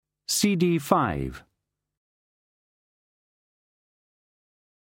CD 5.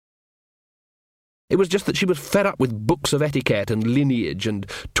 It was just that she was fed up with books of etiquette and lineage and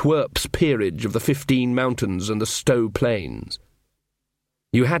Twerp's peerage of the 15 mountains and the Stowe Plains.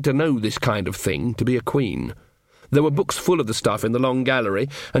 You had to know this kind of thing to be a queen. There were books full of the stuff in the long gallery,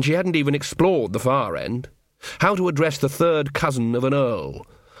 and she hadn't even explored the far end. How to address the third cousin of an earl,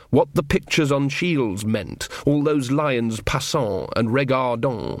 what the pictures on shields meant, all those lions passant and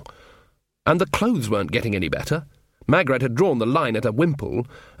regardant. And the clothes weren't getting any better. Magrat had drawn the line at a wimple,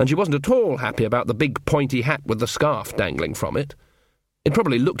 and she wasn't at all happy about the big pointy hat with the scarf dangling from it. It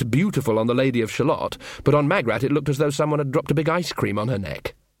probably looked beautiful on the Lady of Shalott, but on Magrat it looked as though someone had dropped a big ice cream on her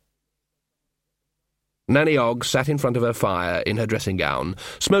neck. Nanny Ogg sat in front of her fire in her dressing gown,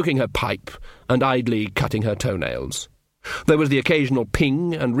 smoking her pipe and idly cutting her toenails. There was the occasional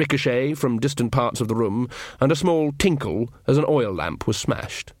ping and ricochet from distant parts of the room, and a small tinkle as an oil lamp was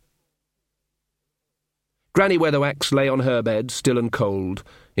smashed. Granny Weatherwax lay on her bed, still and cold,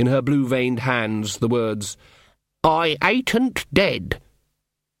 in her blue-veined hands the words, "I ain't dead."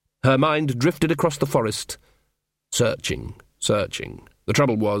 Her mind drifted across the forest, searching. The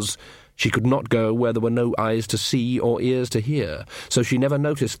trouble was, she could not go where there were no eyes to see or ears to hear, so she never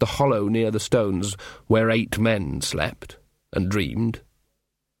noticed the hollow near the stones where 8 men slept and dreamed.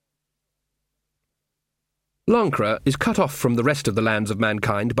 Lancre is cut off from the rest of the lands of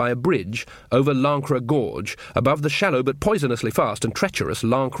mankind by a bridge over Lancre Gorge above the shallow but poisonously fast and treacherous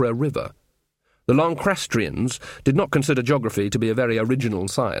Lancre River. The Lancrastrians did not consider geography to be a very original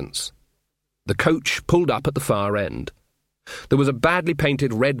science. The coach pulled up at the far end. There was a badly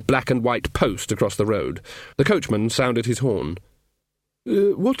painted red, black and white post across the road. The coachman sounded his horn.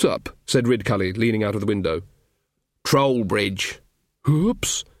 "What's up?" said Ridcully, leaning out of the window. "Troll bridge."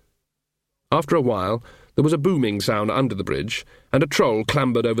 "Oops." After a while, there was a booming sound under the bridge, and a troll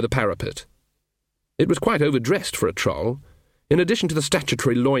clambered over the parapet. It was quite overdressed for a troll. In addition to the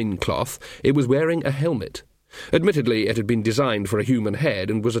statutory loincloth, it was wearing a helmet. Admittedly, it had been designed for a human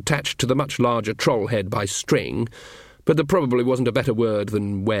head and was attached to the much larger troll head by string, but there probably wasn't a better word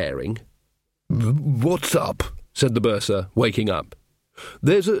than wearing. "What's up?" said the bursar, waking up.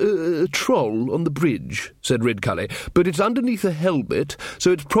 "There's a troll on the bridge," said Ridcully, "but it's underneath a helmet,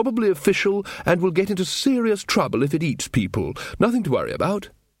 so it's probably official and will get into serious trouble if it eats people. Nothing to worry about."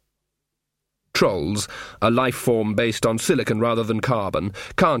 Trolls, a life form based on silicon rather than carbon,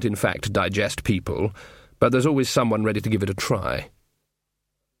 can't in fact digest people, but there's always someone ready to give it a try.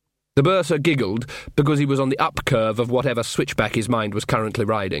 The bursar giggled because he was on the up curve of whatever switchback his mind was currently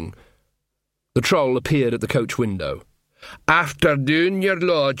riding. The troll appeared at the coach window. "Afternoon, your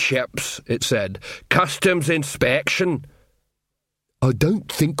lordships," it said. "Customs inspection." "I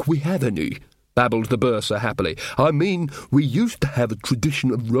don't think we have any," babbled the bursar happily. "I mean, we used to have a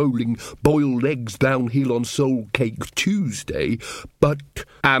tradition of rolling boiled eggs downhill on Soul Cake Tuesday, but—"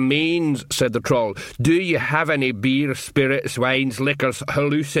 "I mean," said the troll, "do you have any beer, spirits, wines, liquors,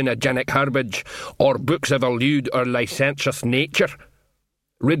 hallucinogenic herbage, or books of a lewd or licentious nature?"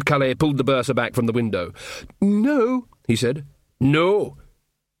 Ridcully pulled the bursar back from the window. "No," he said. "No."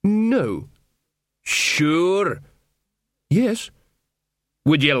 "No." "Sure." "Yes."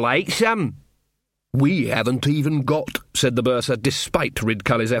 "Would you like some?" "We haven't even got," said the bursar, despite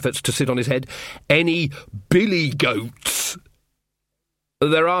Ridcully's efforts to sit on his head, "any billy goats."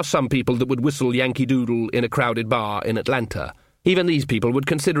 There are some people that would whistle Yankee Doodle in a crowded bar in Atlanta. Even these people would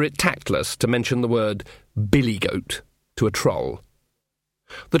consider it tactless to mention the word billy goat to a troll.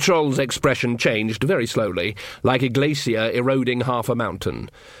 The troll's expression changed very slowly, like a glacier eroding half a mountain.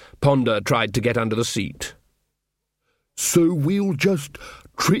 Ponder tried to get under the seat. "So we'll just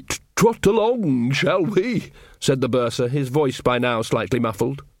trot along, shall we?" said the bursar, his voice by now slightly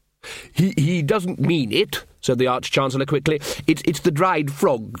muffled. He doesn't mean it," said the Arch-Chancellor quickly. It's the dried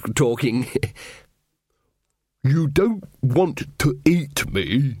frog talking." "You don't want to eat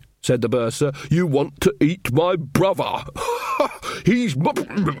me," said the bursar. "You want to eat my brother. He's..."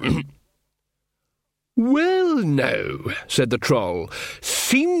 "Well, no," said the troll.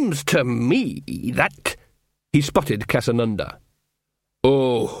 "Seems to me that—" He spotted Casanunda.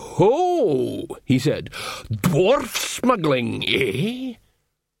 "Oh-ho," he said. "Dwarf smuggling, eh?"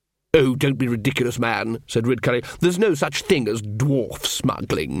 "Oh, don't be ridiculous, man," said Ridcully. "There's no such thing as dwarf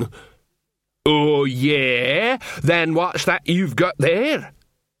smuggling." "Oh, yeah? Then what's that you've got there?"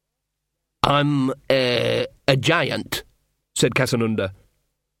 "I'm a giant," said Casanunda.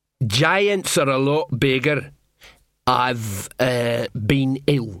 "Giants are a lot bigger. I've been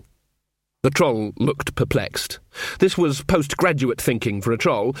ill." The troll looked perplexed. This was postgraduate thinking for a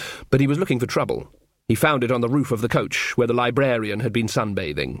troll, but he was looking for trouble. He found it on the roof of the coach, where the librarian had been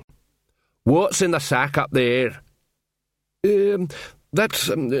sunbathing. What's in the sack up there? That's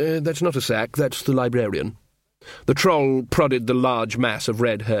not a sack, that's the librarian. The troll prodded the large mass of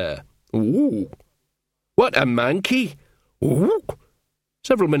red hair. Ooh! What a monkey! Ooh!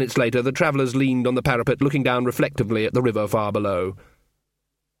 Several minutes later, the travellers leaned on the parapet, looking down reflectively at the river far below.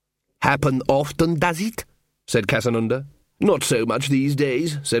 "Happen often, does it?" said Casanunda. "Not so much these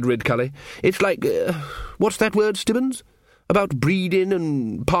days," said Ridcully. "It's like, what's that word, Stibbons? About breeding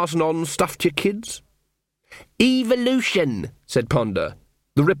and passing on stuff to your kids?" "Evolution," said Ponder.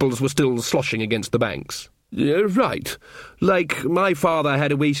 The ripples were still sloshing against the banks. Right. Like my father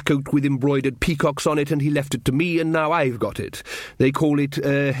had a waistcoat with embroidered peacocks on it and he left it to me and now I've got it. They call it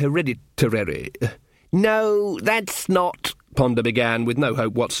hereditary. "No, that's not," Ponder began, with no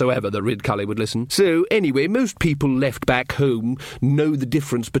hope whatsoever that Ridcully would listen. "So, anyway, most people left back home know the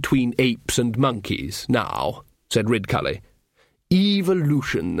difference between apes and monkeys now," said Ridcully.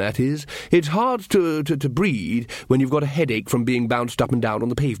 "Evolution, that is. It's hard to breed when you've got a headache from being bounced up and down on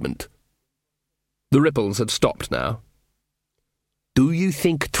the pavement." The ripples had stopped now. "Do you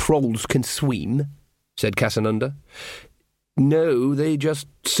think trolls can swim?" said Casanunda. "No, they just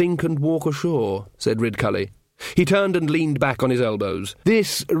sink and walk ashore," said Ridcully. He turned and leaned back on his elbows.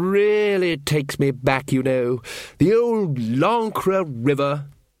 "This really takes me back, you know. The old Lancre River.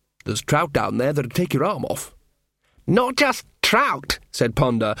 There's trout down there that'd take your arm off." "Not just trout," said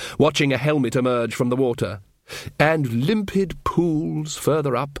Ponder, watching a helmet emerge from the water. "And limpid pools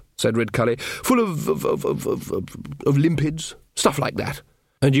further up," said Ridcully, "full of limpids, stuff like that.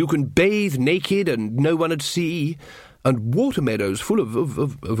 And you can bathe naked and no one would see. And water meadows full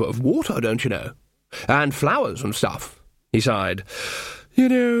of water, don't you know? And flowers and stuff." He sighed. "You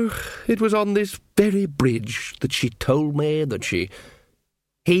know, it was on this very bridge that she told me that she—"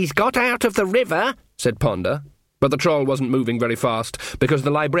 "He's got out of the river," said Ponder. But the troll wasn't moving very fast, because the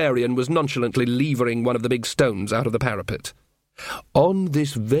librarian was nonchalantly levering one of the big stones out of the parapet. "On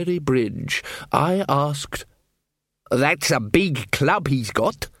this very bridge, I asked—" "That's a big club he's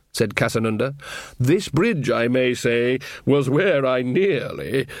got," said Casanunda. "This bridge, I may say, was where I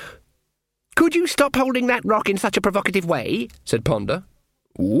nearly—" "Could you stop holding that rock in such a provocative way?" said Ponder.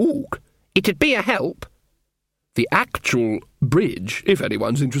 "Ooh, it'd be a help." "The actual bridge, if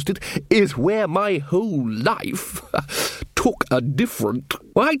anyone's interested, is where my whole life took a different—"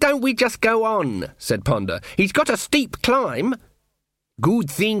 "Why don't we just go on?" said Ponder. "He's got a steep climb." "Good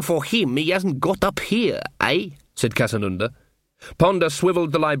thing for him he hasn't got up here, eh?" said Casanunda. Ponder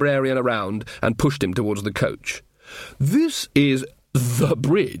swivelled the librarian around and pushed him towards the coach. "This is the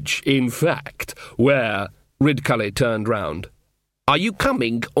bridge, in fact, where—" Ridcully turned round. "Are you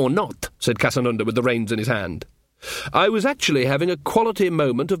coming or not?" said Casanunda with the reins in his hand. "I was actually having a quality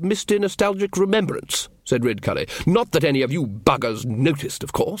moment of misty nostalgic remembrance," said Ridcully. "Not that any of you buggers noticed,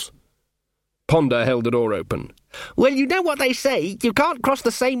 of course." Ponder held the door open. "Well, you know what they say, you can't cross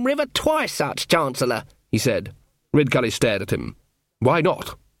the same river twice, Arch-Chancellor," he said. Ridcully stared at him. "Why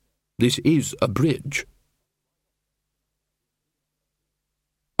not? This is a bridge."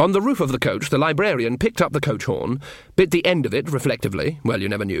 On the roof of the coach, the librarian picked up the coach horn, bit the end of it reflectively, well, you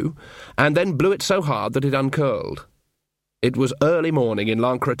never knew, and then blew it so hard that it uncurled. It was early morning in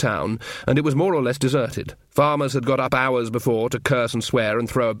Lancre town, and it was more or less deserted. Farmers had got up hours before to curse and swear and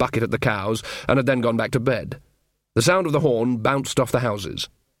throw a bucket at the cows, and had then gone back to bed. The sound of the horn bounced off the houses.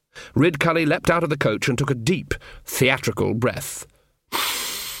 Ridcully leapt out of the coach and took a deep, theatrical breath.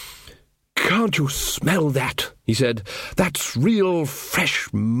 "Can't you smell that?" he said. "That's real fresh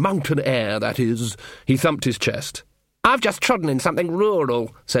mountain air, that is." He thumped his chest. "I've just trodden in something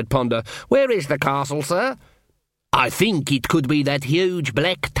rural," said Ponder. "Where is the castle, sir?" "I think it could be that huge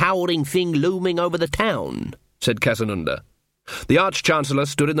black towering thing looming over the town," said Casanunda. The Arch-Chancellor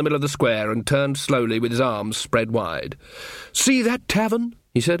stood in the middle of the square and turned slowly with his arms spread wide. "See that tavern?"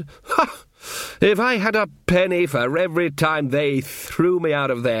 he said. "Ha! If I had a penny for every time they threw me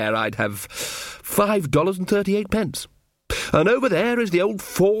out of there, I'd have $5.38. And over there is the old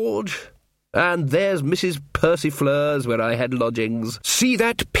forge, and there's Mrs. Persifleur's where I had lodgings. See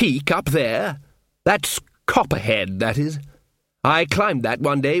that peak up there? That's Copperhead, that is. I climbed that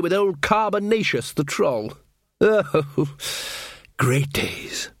one day with old Carbonaceous the troll. Oh, great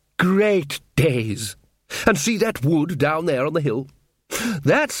days, great days. And see that wood down there on the hill?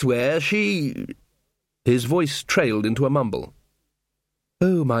 That's where she—" His voice trailed into a mumble.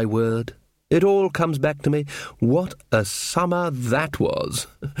 "Oh, my word, it all comes back to me. What a summer that was.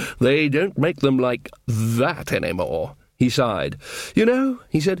 They don't make them like that anymore," he sighed. "You know,"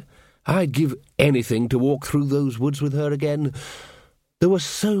 he said, "I'd give anything to walk through those woods with her again. There were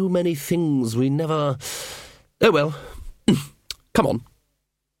so many things we never— Oh, well, come on."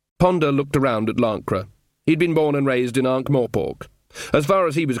 Ponder looked around at Lancre. He'd been born and raised in Ankh-Morpork. As far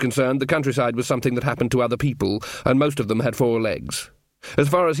as he was concerned, the countryside was something that happened to other people, and most of them had 4 legs. As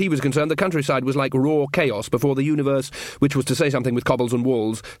far as he was concerned, the countryside was like raw chaos before the universe, which was to say something with cobbles and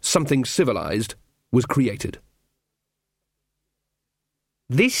walls, something civilized, was created.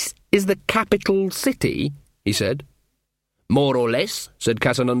 "This is the capital city?" he said. "More or less," said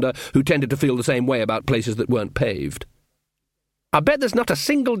Casanunda, who tended to feel the same way about places that weren't paved. "I bet there's not a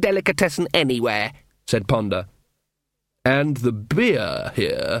single delicatessen anywhere," said Ponder. "And the beer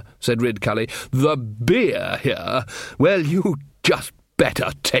here," said Ridcully, "the beer here, well, you just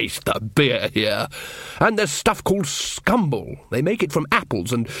better taste the beer here. And there's stuff called scumble. They make it from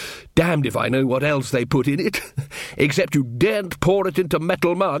apples, and damned if I know what else they put in it, except you daren't pour it into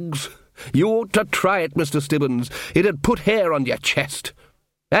metal mugs. You ought to try it, Mr. Stibbons. It'd put hair on your chest.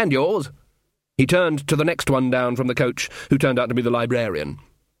 And yours." He turned to the next one down from the coach, who turned out to be the librarian.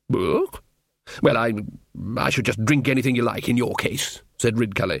 "Book? Well, I should just drink anything you like in your case," said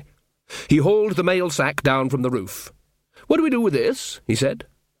Ridcully. He hauled the mail sack down from the roof. "What do we do with this?" he said.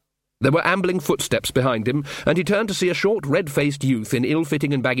 There were ambling footsteps behind him, and he turned to see a short, red-faced youth in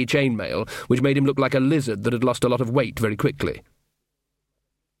ill-fitting and baggy chainmail, which made him look like a lizard that had lost a lot of weight very quickly.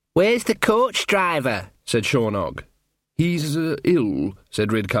 "Where's the coach driver?" said Shornog. "He's ill,"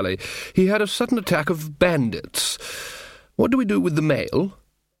 said Ridcully. "He had a sudden attack of bandits. What do we do with the mail?"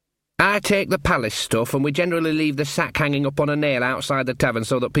 "I take the palace stuff, and we generally leave the sack hanging up on a nail outside the tavern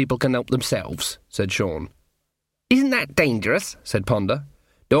so that people can help themselves," said Sean. "Isn't that dangerous?" said Ponder.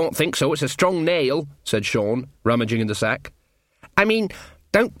 "Don't think so, it's a strong nail," said Sean, rummaging in the sack. "I mean,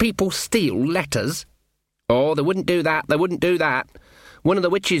 don't people steal letters?" "Oh, they wouldn't do that, they wouldn't do that. One of the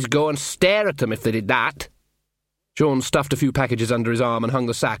witches go and stare at them if they did that." Sean stuffed a few packages under his arm and hung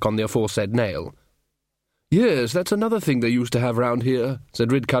the sack on the aforesaid nail. "Yes, that's another thing they used to have round here,"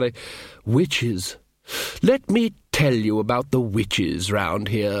 said Ridcully. "Witches. Let me tell you about the witches round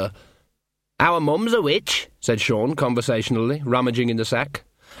here." "Our mum's a witch," said Sean conversationally, rummaging in the sack.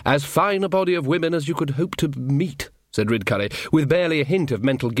 "As fine a body of women as you could hope to meet," said Ridcully, with barely a hint of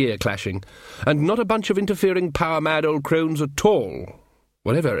mental gear clashing. "And not a bunch of interfering power-mad old crones at all,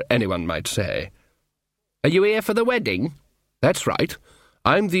 whatever anyone might say." "Are you here for the wedding?" "That's right.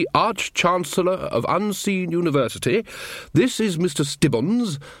 I'm the Arch-Chancellor of Unseen University. This is Mr.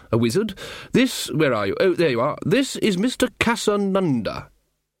 Stibbons, a wizard. Where are you? Oh, there you are. This is Mr. Casanunda."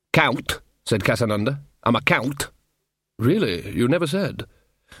 "Count," said Casanunda. "I'm a count." "Really? You never said."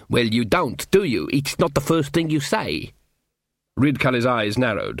 "Well, you don't, do you? It's not the first thing you say." Ridcully's eyes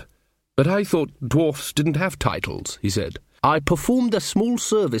narrowed. "But I thought dwarfs didn't have titles," he said. "I performed a small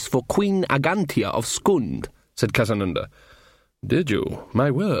service for Queen Agantia of Skund," said Casanunda. "Did you?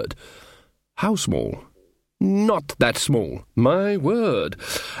 My word. How small?" "Not that small." "My word.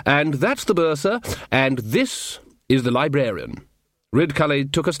 And that's the bursar, and this is the librarian."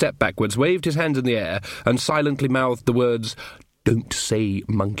 Ridcully took a step backwards, waved his hands in the air, and silently mouthed the words, "Don't say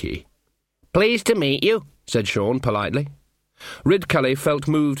monkey." "Pleased to meet you," said Sean politely. Ridcully felt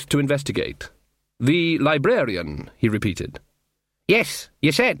moved to investigate. "The librarian," he repeated. "Yes,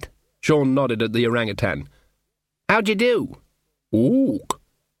 you said." Sean nodded at the orangutan. "How'd you do?" "Ook."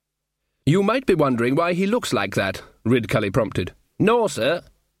 "You might be wondering why he looks like that," Ridcully prompted. "No, sir."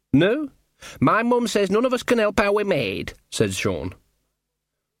 "No?" "My mum says none of us can help how we're made," said Sean.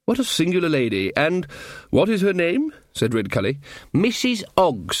 "What a singular lady. And what is her name?" said Ridcully. "Mrs.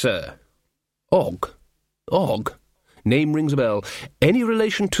 Ogg, sir." Ogg? Ogg? Name rings a bell. Any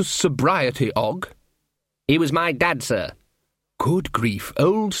relation to Sobriety Ogg? "He was my dad, sir." "Good grief,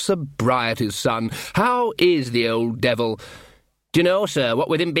 old Sobriety's son. How is the old devil?" "Do you know, sir, what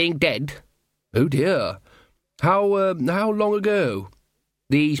with him being dead?" "Oh, dear. How long ago?"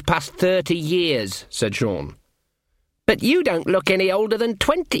 "These past 30 years, said Sean. "But you don't look any older than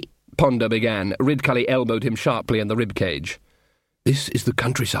 20, Ponder began. Ridcully elbowed him sharply in the rib-cage. "This is the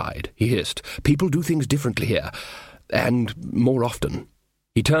countryside," he hissed. "People do things differently here, and more often."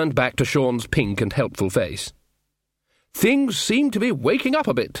 He turned back to Sean's pink and helpful face. "Things seem to be waking up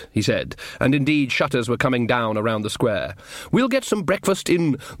a bit," he said, and indeed shutters were coming down around the square. "We'll get some breakfast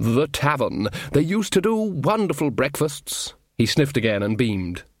in the tavern. They used to do wonderful breakfasts." He sniffed again and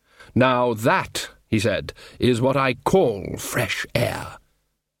beamed. "Now that," he said, "is what I call fresh air."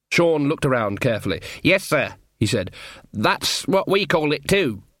 Sean looked around carefully. "Yes, sir," he said. "That's what we call it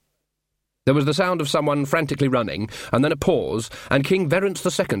too." There was the sound of someone frantically running, and then a pause, and King Verence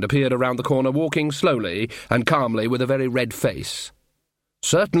II appeared around the corner, walking slowly and calmly with a very red face.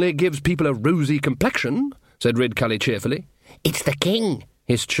 "Certainly gives people a rosy complexion," said Ridcully cheerfully. "It's the king,"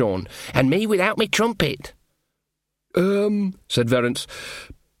 hissed Sean, "and me without me trumpet." Said Verence.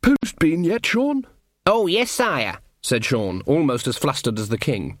 post been yet, Sean?" "Oh, yes, sire," said Sean, almost as flustered as the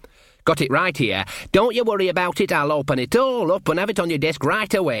king. "Got it right here. Don't you worry about it. I'll open it all up and have it on your desk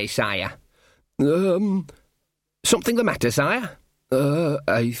right away, sire." Something the matter, sire?"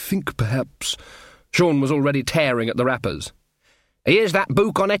 I think perhaps—" Sean was already tearing at the wrappers. "Here's that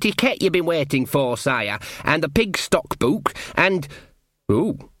book on etiquette you've been waiting for, sire, and the pig stock book, and—"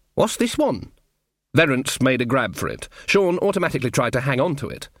 "Ooh, what's this one?" Verence made a grab for it. Sean automatically tried to hang on to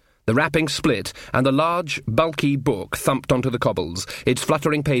it. The wrapping split, and the large, bulky book thumped onto the cobbles. Its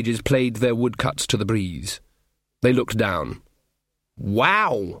fluttering pages played their woodcuts to the breeze. They looked down.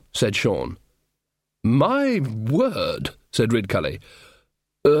 "Wow," said Sean. "My word," said Ridcully.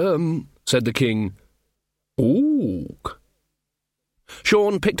 Said the king. "Ooh."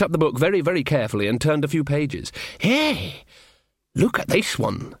 Sean picked up the book very, very carefully and turned a few pages. "Hey, look at this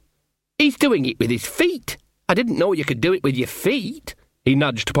one. He's doing it with his feet. I didn't know you could do it with your feet." He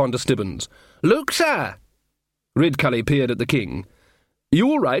nudged Ponder Stibbons. "Look, sir." Ridcully peered at the king. "You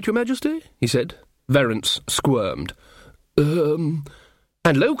all right, Your Majesty?" he said. Verence squirmed.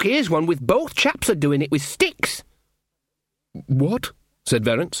 And look, here's one with both chaps are doing it with sticks." "What?" said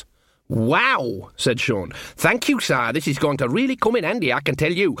Verence. "Wow," said Sean. "Thank you, sir. This is going to really come in handy, I can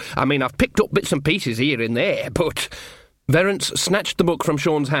tell you. I mean, I've picked up bits and pieces here and there, but—" Verence snatched the book from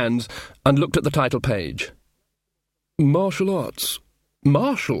Sean's hands and looked at the title page. "Martial arts.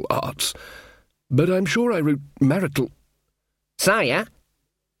 Martial arts. But I'm sure I wrote marital—" "Sire?"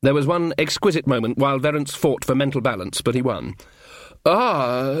 There was one exquisite moment while Verence fought for mental balance, but he won.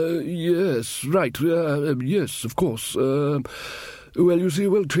 Yes, right, yes, of course. Well, you see, a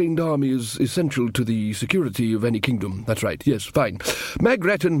well-trained army is essential to the security of any kingdom. That's right, yes, fine.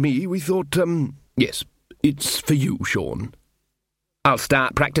 Magrat and me, we thought, yes, it's for you, Sean." "I'll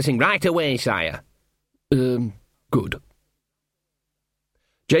start practising right away, sire." Good."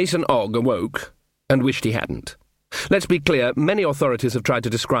 Jason Ogg awoke and wished he hadn't. Let's be clear, many authorities have tried to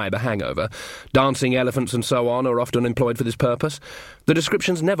describe a hangover. Dancing elephants and so on are often employed for this purpose. The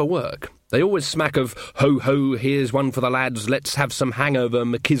descriptions never work. They always smack of, "Ho, ho, here's one for the lads, let's have some hangover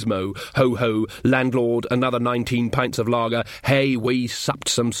machismo. Ho, ho, landlord, another 19 pints of lager. Hey, we supped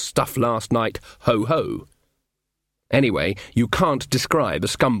some stuff last night. Ho, ho." Anyway, you can't describe a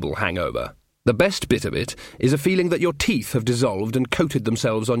scumble hangover. The best bit of it is a feeling that your teeth have dissolved and coated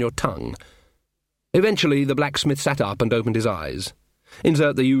themselves on your tongue. Eventually, the blacksmith sat up and opened his eyes.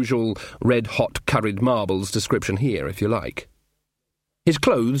 Insert the usual red-hot curried marbles description here, if you like. His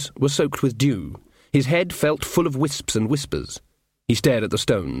clothes were soaked with dew. His head felt full of wisps and whispers. He stared at the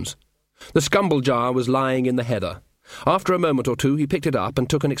stones. The scumble jar was lying in the heather. After a moment or two, he picked it up and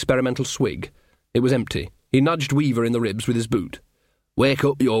took an experimental swig. It was empty. He nudged Weaver in the ribs with his boot. "Wake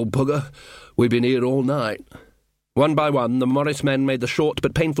up, you old pugger. We've been here all night." One by one, the Morris men made the short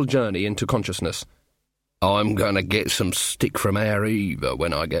but painful journey into consciousness. "I'm going to get some stick from our Eva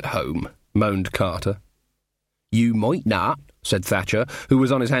when I get home," moaned Carter. "You might not," said Thatcher, who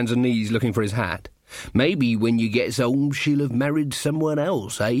was on his hands and knees looking for his hat. "Maybe when you gets home she'll have married someone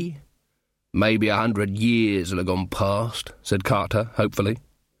else, eh?" "Maybe 100 years will have gone past," said Carter, hopefully.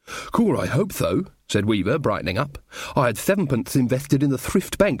 "Cool, I hope so," said Weaver, brightening up. "I had 7pence invested in the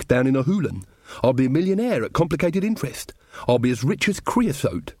Thrift Bank down in O'Hulan. I'll be a millionaire at complicated interest. I'll be as rich as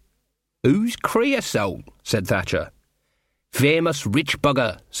creosote." "Who's creosote?" said Thatcher. "Famous rich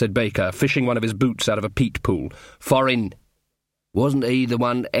bugger," said Baker, fishing one of his boots out of a peat pool. "Foreign." "Wasn't he the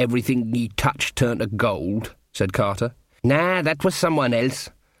one everything he touched turned to gold?" said Carter. "Nah, that was someone else.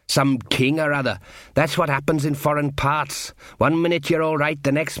 Some king or other. That's what happens in foreign parts. One minute you're all right,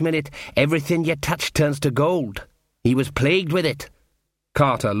 the next minute everything you touch turns to gold. He was plagued with it."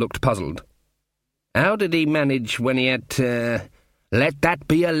 Carter looked puzzled. "How did he manage when he had to—" "Let that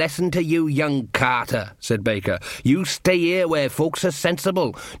be a lesson to you, young Carter," said Baker. "You stay here where folks are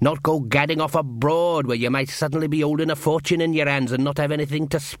sensible, not go gadding off abroad where you might suddenly be holding a fortune in your hands and not have anything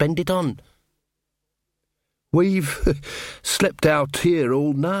to spend it on." "We've slept out here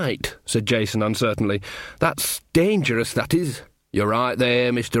all night," said Jason uncertainly. "That's dangerous, that is." "You're right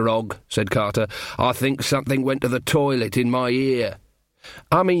there, Mr. Ogg," said Carter. "I think something went to the toilet in my ear."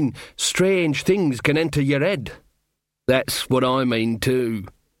 "I mean, strange things can enter your head." "That's what I mean too."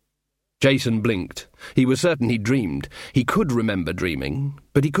 Jason blinked. He was certain he'd dreamed. He could remember dreaming,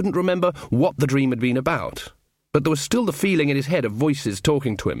 but he couldn't remember what the dream had been about. But there was still the feeling in his head of voices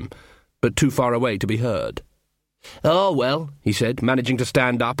talking to him, but too far away to be heard. "Oh, well," he said, managing to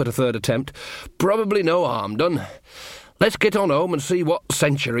stand up at a third attempt. "Probably no harm done. Let's get on home and see what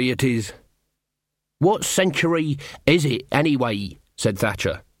century it is." "What century is it, anyway?" said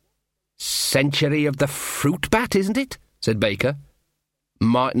Thatcher. "Century of the fruit bat, isn't it?" said Baker.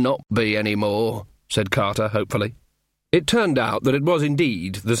 "Might not be any more," said Carter hopefully. It turned out that it was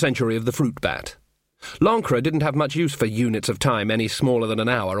indeed the century of the fruit bat. Lancre didn't have much use for units of time any smaller than an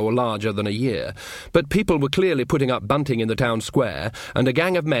hour or larger than a year, but people were clearly putting up bunting in the town square, and a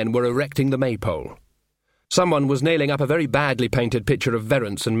gang of men were erecting the maypole. Someone was nailing up a very badly painted picture of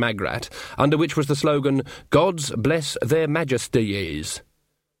Verence and Magrat, under which was the slogan, "Gods bless their majesties."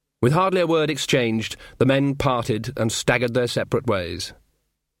 With hardly a word exchanged, the men parted and staggered their separate ways.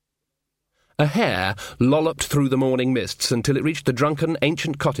 A hare lolloped through the morning mists until it reached the drunken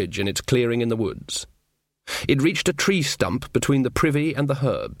ancient cottage in its clearing in the woods. It reached a tree stump between the privy and the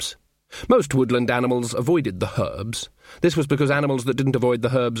herbs. Most woodland animals avoided the herbs. This was because animals that didn't avoid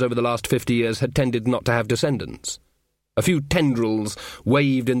the herbs over the last 50 years had tended not to have descendants. A few tendrils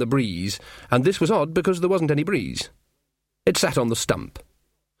waved in the breeze, and this was odd because there wasn't any breeze. It sat on the stump.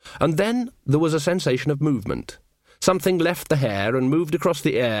 And then there was a sensation of movement. Something left the hare and moved across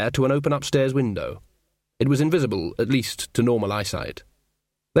the air to an open upstairs window. It was invisible, at least to normal eyesight.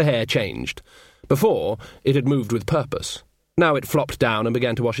 The hare changed. Before, it had moved with purpose. Now it flopped down and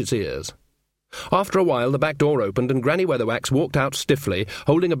began to wash its ears. After a while, the back door opened and Granny Weatherwax walked out stiffly,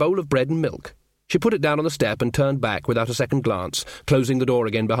 holding a bowl of bread and milk. She put it down on the step and turned back without a second glance, closing the door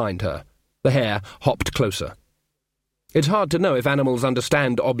again behind her. The hare hopped closer. It's hard to know if animals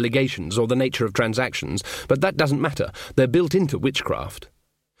understand obligations or the nature of transactions, but that doesn't matter. They're built into witchcraft.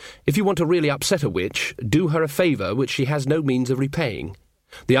 If you want to really upset a witch, do her a favour which she has no means of repaying.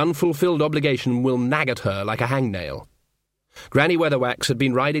 The unfulfilled obligation will nag at her like a hangnail. Granny Weatherwax had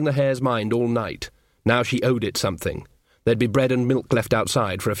been riding the hare's mind all night. Now she owed it something. There'd be bread and milk left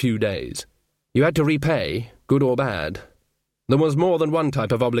outside for a few days. You had to repay, good or bad. There was more than one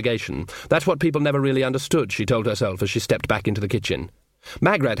type of obligation. That's what people never really understood, she told herself as she stepped back into the kitchen.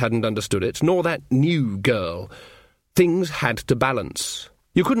 Magrat hadn't understood it, nor that new girl. Things had to balance.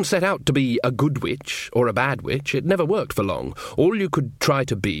 You couldn't set out to be a good witch or a bad witch. It never worked for long. All you could try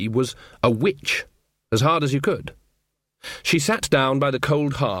to be was a witch, as hard as you could. She sat down by the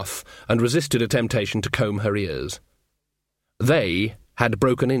cold hearth and resisted a temptation to comb her ears. They had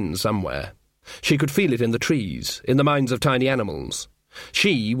broken in somewhere. She could feel it in the trees, in the minds of tiny animals.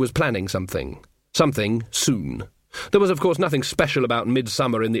 She was planning something soon. There was, of course, nothing special about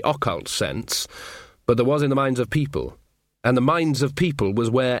midsummer in the occult sense, but there was in the minds of people, and the minds of people was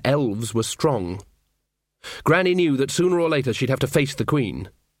where elves were strong. Granny knew that sooner or later she'd have to face the Queen,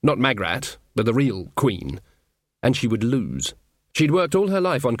 not Magrat, but the real Queen, and she would lose. She'd worked all her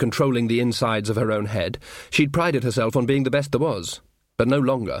life on controlling the insides of her own head. She'd prided herself on being the best there was, but no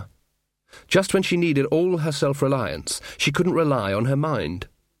longer. Just when she needed all her self-reliance, she couldn't rely on her mind.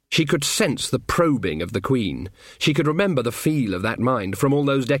 She could sense the probing of the Queen. She could remember the feel of that mind from all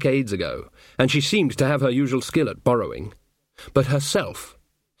those decades ago, and she seemed to have her usual skill at borrowing. But herself.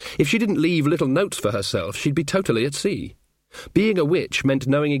 If she didn't leave little notes for herself, she'd be totally at sea. Being a witch meant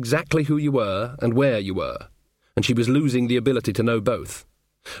knowing exactly who you were and where you were, and she was losing the ability to know both.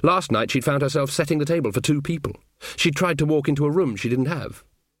 Last night she'd found herself setting the table for 2 people. She'd tried to walk into a room she didn't have.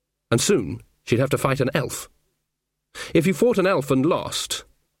 And soon she'd have to fight an elf. If you fought an elf and lost,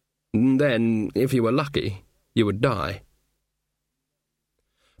 then, if you were lucky, you would die.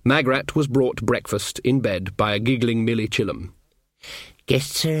 Magrat was brought breakfast in bed by a giggling Millie Chilham.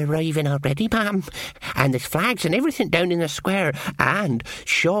 "Guests are arriving already, ma'am, and there's flags and everything down in the square, and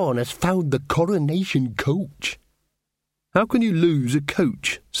Sean has found the coronation coach." "How can you lose a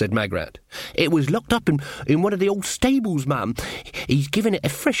coach?" said Magrat. "It was locked up in one of the old stables, ma'am. He's given it a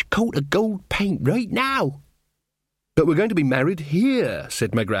fresh coat of gold paint right now." "But we're going to be married here,"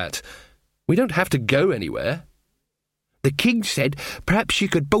 said Magrat. "We don't have to go anywhere." "The King said perhaps you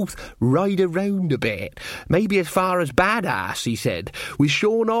could both ride around a bit, maybe as far as Badass, he said, with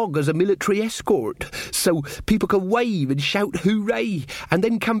Sean Hogg as a military escort, so people can wave and shout hooray, and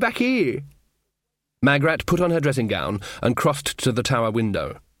then come back here." Magrat put on her dressing gown and crossed to the tower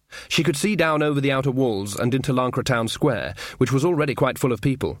window. She could see down over the outer walls and into Lancre town square, which was already quite full of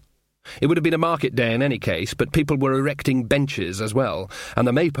people. It would have been a market day in any case, but people were erecting benches as well, and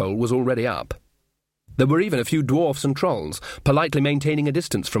the maypole was already up. There were even a few dwarfs and trolls, politely maintaining a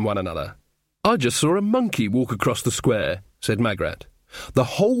distance from one another. "I just saw a monkey walk across the square," said Magrat. "The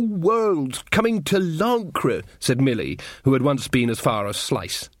whole world's coming to Lancre," said Millie, who had once been as far as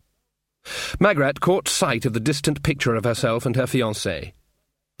Slice. Magrat caught sight of the distant picture of herself and her fiancé.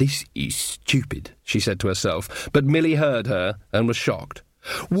 "This is stupid," she said to herself, but Millie heard her and was shocked.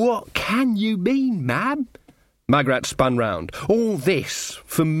 "What can you mean, ma'am?" Magrat spun round. "All this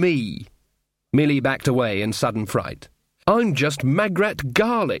for me." Millie backed away in sudden fright. I'm just Magrat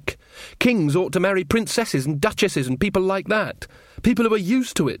Garlick. Kings ought to marry princesses and duchesses and people like that. People who are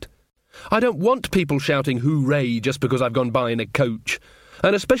used to it. I don't want people shouting hooray just because I've gone by in a coach.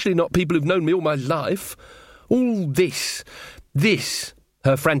 And especially not people who've known me all my life. All this.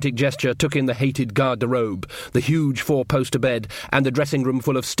 Her frantic gesture took in the hated garde-robe, the huge four-poster bed, and the dressing room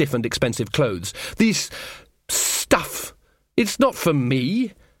full of stiff and expensive clothes. This stuff. It's not for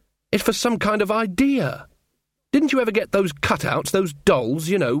me. It's for some kind of idea. Didn't you ever get those cutouts, those dolls,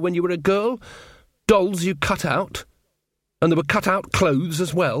 you know, when you were a girl? Dolls you cut out. And there were cut-out clothes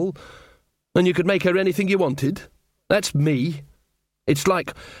as well. And you could make her anything you wanted. That's me. It's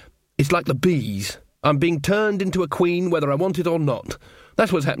like the bees. I'm being turned into a queen whether I want it or not.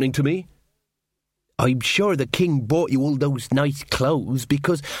 That's what's happening to me. I'm sure the king bought you all those nice clothes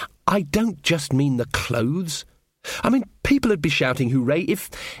because I don't just mean the clothes. I mean, people would be shouting hooray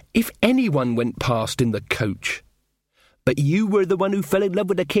if anyone went past in the coach. But you were the one who fell in love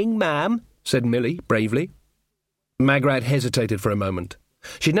with the king, ma'am, said Milly bravely. Magrat hesitated for a moment.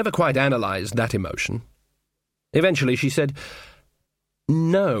 She'd never quite analysed that emotion. Eventually she said,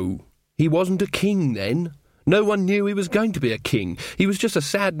 "No, he wasn't a king then. No one knew he was going to be a king. He was just a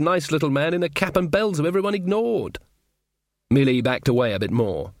sad, nice little man in a cap and bells who everyone ignored." Milly backed away a bit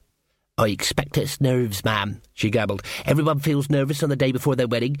more. "I expect it's nerves, ma'am," she gabbled. "Everyone feels nervous on the day before their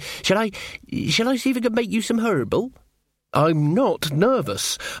wedding. Shall I see if I can make you some herbal?" "I'm not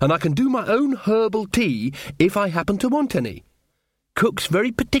nervous, and I can do my own herbal tea if I happen to want any." "Cook's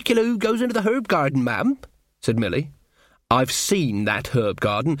very particular who goes into the herb garden, ma'am," said Milly. "I've seen that herb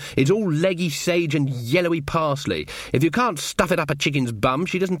garden. It's all leggy sage and yellowy parsley. If you can't stuff it up a chicken's bum,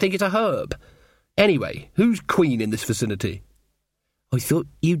 she doesn't think it's a herb. Anyway, who's queen in this vicinity?" "I thought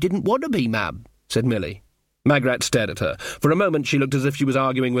you didn't want to be, ma'am," said Milly. Magrat stared at her. For a moment she looked as if she was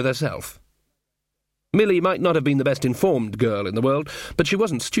arguing with herself. Milly might not have been the best informed girl in the world, but she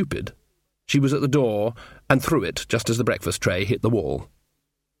wasn't stupid. She was at the door, and threw it just as the breakfast tray hit the wall.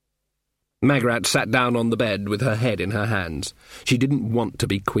 Magrat sat down on the bed with her head in her hands. She didn't want to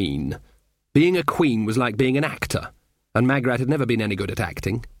be queen. Being a queen was like being an actor, and Magrat had never been any good at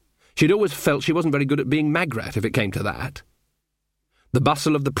acting. She'd always felt she wasn't very good at being Magrat, if it came to that. The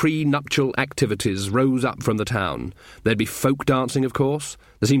bustle of the pre-nuptial activities rose up from the town. There'd be folk dancing, of course.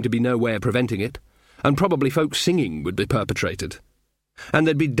 There seemed to be no way of preventing it. And probably folk singing would be perpetrated. And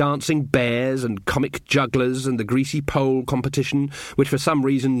there'd be dancing bears and comic jugglers and the greasy pole competition, which for some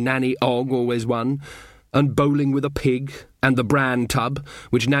reason Nanny Ogg always won, and bowling with a pig, and the bran tub,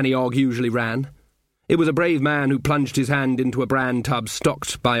 which Nanny Ogg usually ran. It was a brave man who plunged his hand into a bran tub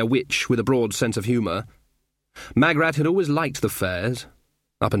stocked by a witch with a broad sense of humour. Magrat had always liked the fairs,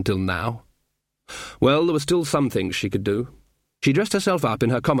 up until now. Well, there were still some things she could do. She dressed herself up in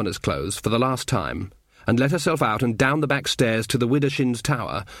her commoner's clothes for the last time, and let herself out and down the back stairs to the Widdershins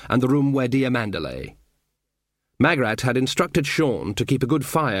Tower and the room where Diamanda lay. Magrat had instructed Sean to keep a good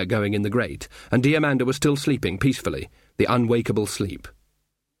fire going in the grate, and Diamanda was still sleeping peacefully, the unwakeable sleep.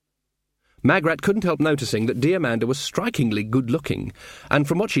 Magrat couldn't help noticing that Diamanda was strikingly good-looking, and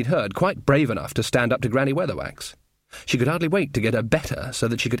from what she'd heard, quite brave enough to stand up to Granny Weatherwax. She could hardly wait to get her better so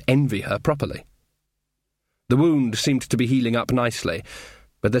that she could envy her properly. The wound seemed to be healing up nicely,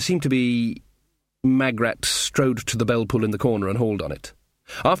 but there seemed to be... Magrat strode to the bell-pull in the corner and hauled on it.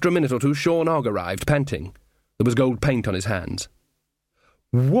 After a minute or two, Sean Ogg arrived, panting. There was gold paint on his hands.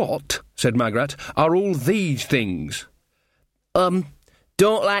 "What," said Magrat, "are all these things?"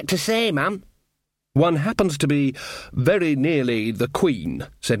 Don't like to say, ma'am." "One happens to be very nearly the Queen,"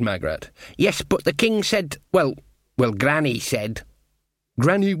 said Magrat. "Yes, but the King said... Well, Granny said..."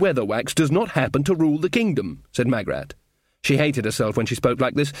 "Granny Weatherwax does not happen to rule the kingdom," said Magrat. She hated herself when she spoke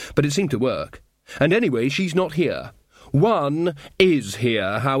like this, but it seemed to work. "And anyway, she's not here. One is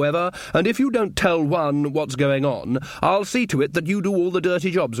here, however, and if you don't tell One what's going on, I'll see to it that you do all the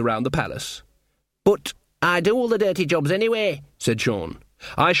dirty jobs around the palace." "But I do all the dirty jobs anyway," said Sean.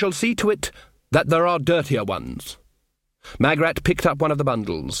 "I shall see to it that there are dirtier ones." Magrat picked up one of the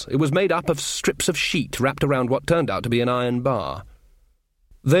bundles. It was made up of strips of sheet wrapped around what turned out to be an iron bar.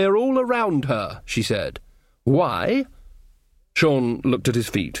 "They're all around her," she said. "Why?" Sean looked at his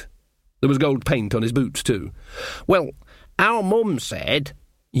feet. There was gold paint on his boots, too. "Well, our mum said..."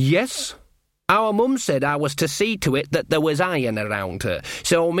 "Yes?" "Our mum said I was to see to it that there was iron around her.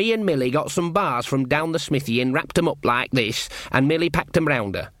 So me and Milly got some bars from down the smithy and wrapped 'em up like this, and Milly packed 'em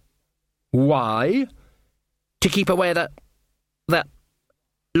round her." "Why?" "To keep away the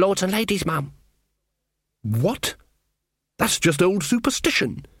lords and ladies, ma'am." "What? That's just old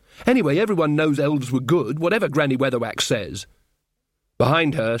superstition. Anyway, everyone knows elves were good, whatever Granny Weatherwax says."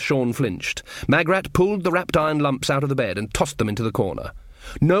 Behind her, Sean flinched. Magrat pulled the wrapped iron lumps out of the bed and tossed them into the corner.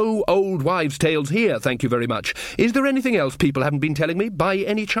 "No old wives' tales here, thank you very much. Is there anything else people haven't been telling me, by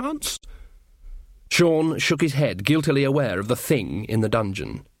any chance?" Sean shook his head, guiltily aware of the thing in the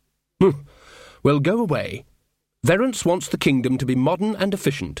dungeon. "Well, go away. Verence wants the kingdom to be modern and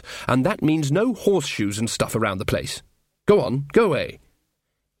efficient, and that means no horseshoes and stuff around the place. Go on, go away."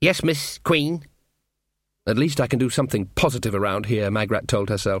 "Yes, Miss Queen." "At least I can do something positive around here," Magrat told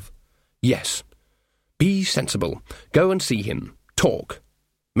herself. "Yes. Be sensible. Go and see him. Talk."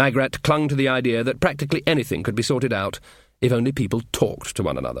 Magrat clung to the idea that practically anything could be sorted out if only people talked to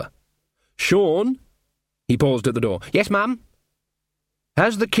one another. "Sean?" He paused at the door. "Yes, ma'am?"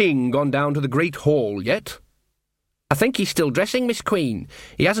 "Has the king gone down to the Great Hall yet?" "I think he's still dressing, Miss Queen.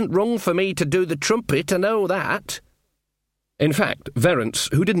 He hasn't rung for me to do the trumpet, I know that." In fact,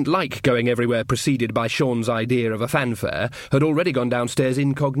 Verence, who didn't like going everywhere preceded by Sean's idea of a fanfare, had already gone downstairs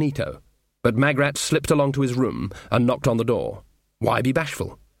incognito. But Magrat slipped along to his room and knocked on the door. Why be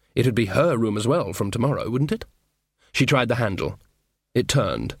bashful? It'd be her room as well from tomorrow, wouldn't it? She tried the handle. It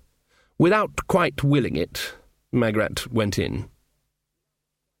turned. Without quite willing it, Magrat went in.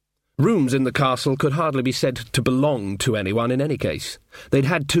 Rooms in the castle could hardly be said to belong to anyone in any case. They'd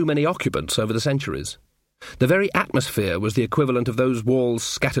had too many occupants over the centuries. The very atmosphere was the equivalent of those walls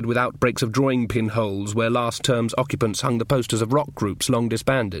scattered with outbreaks of drawing pin holes where last term's occupants hung the posters of rock groups long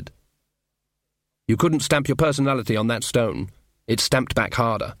disbanded. You couldn't stamp your personality on that stone. It stamped back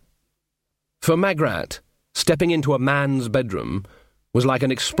harder. For Magrat, stepping into a man's bedroom was like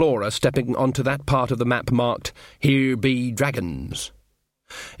an explorer stepping onto that part of the map marked, "Here be dragons."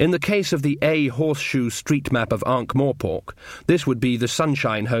 In the case of the A Horseshoe street map of Ankh-Morpork, this would be the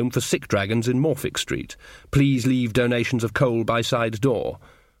sunshine home for sick dragons in Morphic Street. Please leave donations of coal by side door.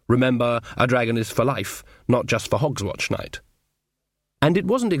 Remember, a dragon is for life, not just for Hogswatch night. And it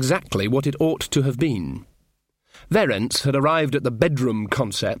wasn't exactly what it ought to have been. Verence had arrived at the bedroom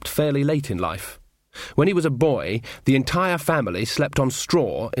concept fairly late in life. When he was a boy, the entire family slept on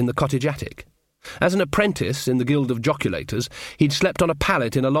straw in the cottage attic. As an apprentice in the Guild of Joculators, he'd slept on a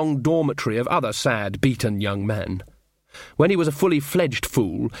pallet in a long dormitory of other sad, beaten young men. When he was a fully fledged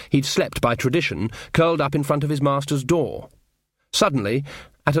fool, he'd slept by tradition, curled up in front of his master's door. Suddenly,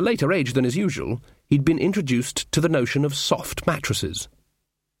 at a later age than is usual, he'd been introduced to the notion of soft mattresses.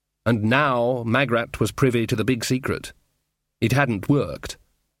 And now Magrat was privy to the big secret. It hadn't worked.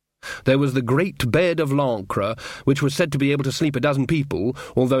 There was the great bed of Lancre, which was said to be able to sleep a dozen people,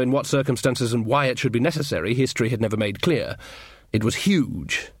 although in what circumstances and why it should be necessary history had never made clear. It was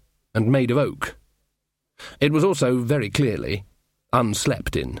huge, and made of oak. It was also, very clearly,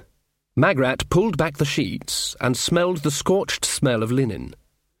 unslept in. Magrat pulled back the sheets and smelled the scorched smell of linen.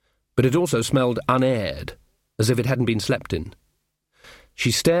 But it also smelled unaired, as if it hadn't been slept in. She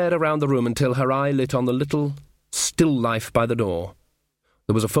stared around the room until her eye lit on the little, still life by the door.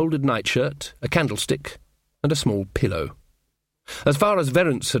 There was a folded nightshirt, a candlestick, and a small pillow. As far as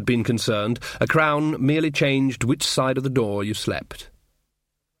Verence had been concerned, a crown merely changed which side of the door you slept.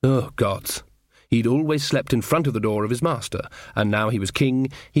 Oh, gods! He'd always slept in front of the door of his master, and now he was king,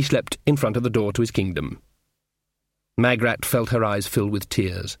 he slept in front of the door to his kingdom. Magrat felt her eyes fill with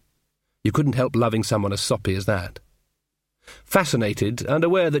tears. You couldn't help loving someone as soppy as that. Fascinated, and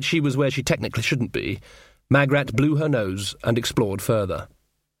aware that she was where she technically shouldn't be, Magrat blew her nose and explored further.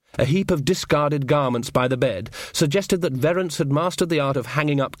 A heap of discarded garments by the bed suggested that Verence had mastered the art of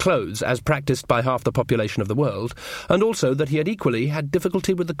hanging up clothes as practised by half the population of the world, and also that he had equally had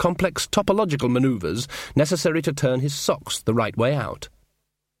difficulty with the complex topological manoeuvres necessary to turn his socks the right way out.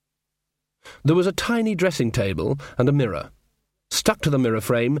 There was a tiny dressing table and a mirror. Stuck to the mirror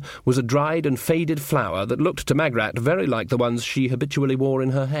frame was a dried and faded flower that looked to Magrat very like the ones she habitually wore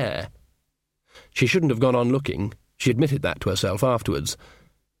in her hair. She shouldn't have gone on looking. She admitted that to herself afterwards.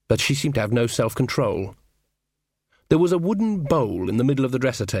 But she seemed to have no self-control. There was a wooden bowl in the middle of the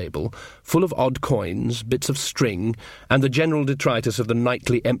dresser table, full of odd coins, bits of string, and the general detritus of the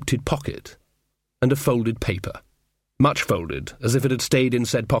nightly emptied pocket, and a folded paper. Much folded, as if it had stayed in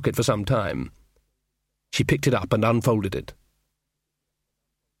said pocket for some time. She picked it up and unfolded it.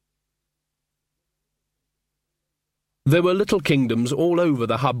 There were little kingdoms all over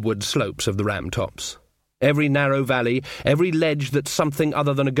the hubward slopes of the ram tops. Every narrow valley, every ledge that something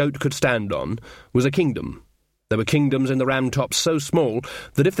other than a goat could stand on, was a kingdom. There were kingdoms in the ram tops so small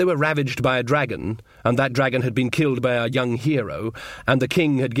that if they were ravaged by a dragon, and that dragon had been killed by a young hero, and the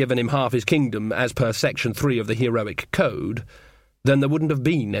king had given him half his kingdom as per Section 3 of the Heroic Code, then there wouldn't have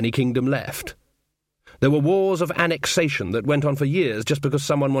been any kingdom left. There were wars of annexation that went on for years just because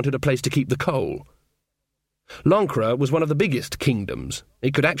someone wanted a place to keep the coal. Lancre was one of the biggest kingdoms.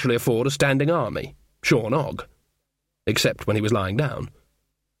 It could actually afford a standing army. Sean Og. Except when he was lying down.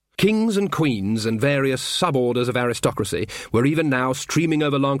 Kings and queens and various sub-orders of aristocracy were even now streaming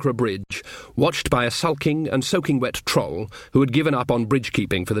over Lancre Bridge, watched by a sulking and soaking wet troll who had given up on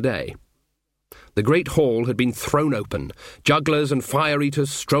bridge-keeping for the day. The great hall had been thrown open. Jugglers and fire-eaters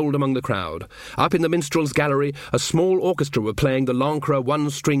strolled among the crowd. Up in the minstrels' gallery, a small orchestra were playing the Lancre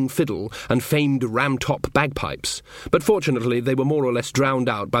one-string fiddle and famed ram-top bagpipes, but fortunately they were more or less drowned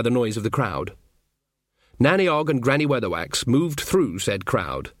out by the noise of the crowd. Nanny Og and Granny Weatherwax moved through said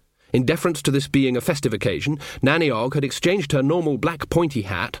crowd. In deference to this being a festive occasion, Nanny Og had exchanged her normal black pointy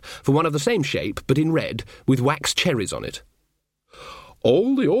hat for one of the same shape, but in red, with wax cherries on it.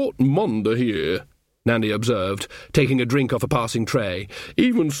 "All the autumn monde here," Nanny observed, taking a drink off a passing tray.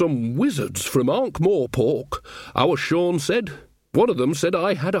 "Even some wizards from Ankh-Morpork. Our Sean said. One of them said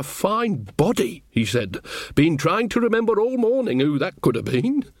I had a fine body, he said. Been trying to remember all morning who that could have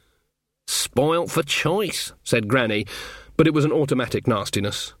been." "Spoilt for choice," said Granny, but it was an automatic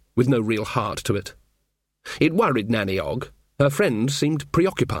nastiness, with no real heart to it. It worried Nanny Og. Her friend seemed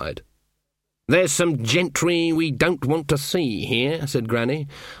preoccupied. "There's some gentry we don't want to see here," said Granny.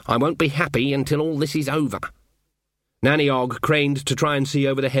 "I won't be happy until all this is over." Nanny Og craned to try and see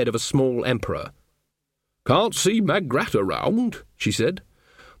over the head of a small emperor. "Can't see Magrat around," she said.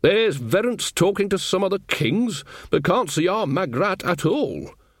 "There's Verence talking to some other kings, but can't see our Magrat at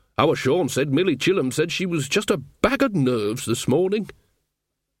all. Our Sean said Millie Chilham said she was just a bag of nerves this morning."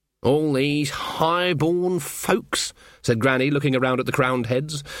 "All these high-born folks," said Granny, looking around at the crowned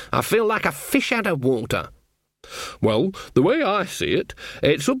heads. "I feel like a fish out of water." "Well, the way I see it,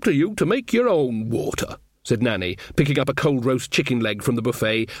 it's up to you to make your own water," said Nanny, picking up a cold roast chicken leg from the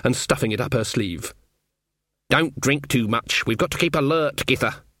buffet and stuffing it up her sleeve. "Don't drink too much. We've got to keep alert,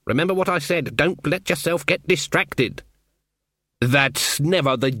 Githa. Remember what I said. Don't let yourself get distracted." "That's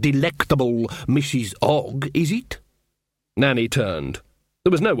never the delectable Mrs. Og, is it?" Nanny turned.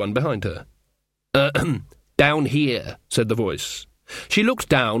 There was no one behind her. Down here," said the voice. She looked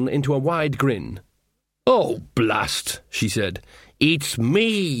down into a wide grin. "Oh, blast," she said. "It's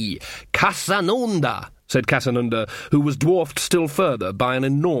me, Casanunda," said Casanunda, who was dwarfed still further by an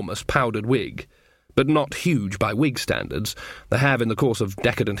enormous powdered wig. But not huge by wig standards. There have, in the course of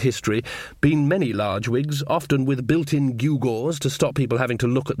decadent history, been many large wigs, often with built-in gewgaws to stop people having to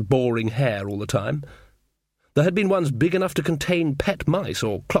look at boring hair all the time. There had been ones big enough to contain pet mice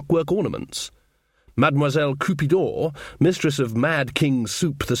or clockwork ornaments. Mademoiselle Cupidor, mistress of Mad King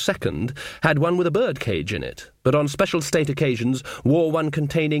Soup II, had one with a birdcage in it, but on special state occasions wore one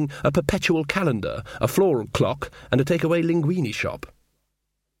containing a perpetual calendar, a floral clock, and a takeaway linguine shop.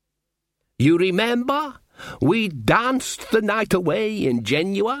 "You remember? We danced the night away in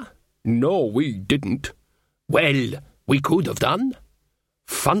Genua?" "No, we didn't." "Well, we could have done."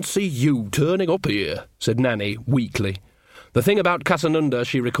 "Fancy you turning up here," said Nanny weakly. The thing about Casanunda,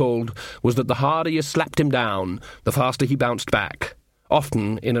 she recalled, was that the harder you slapped him down, the faster he bounced back,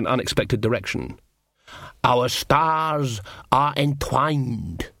 often in an unexpected direction. "Our stars are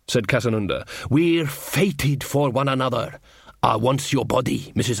entwined," said Casanunda. "We're fated for one another. I want your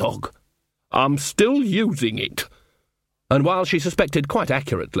body, Mrs. Og." "I'm still using it." And while she suspected quite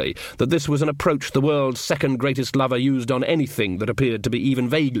accurately that this was an approach the world's second greatest lover used on anything that appeared to be even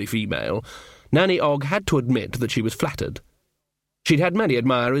vaguely female, Nanny Og had to admit that she was flattered. She'd had many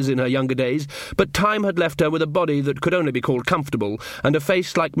admirers in her younger days, but time had left her with a body that could only be called comfortable and a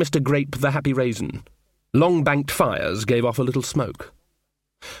face like Mr. Grape the Happy Raisin. Long-banked fires gave off a little smoke.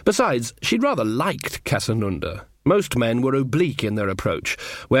 Besides, she'd rather liked Casanunda. Most men were oblique in their approach,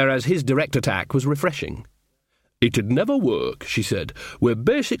 whereas his direct attack was refreshing. "It'd never work," she said. "We're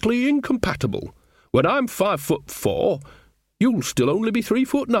basically incompatible. When I'm 5'4", you'll still only be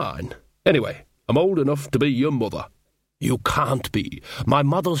 3'9". Anyway, I'm old enough to be your mother." "You can't be. My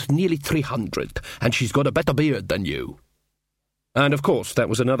mother's nearly 300, and she's got a better beard than you." And, of course, that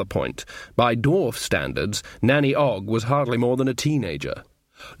was another point. By dwarf standards, Nanny Og was hardly more than a teenager.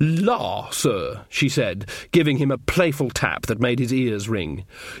 "La, sir," she said, giving him a playful tap that made his ears ring.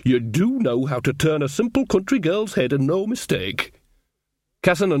 "You do know how to turn a simple country girl's head and no mistake."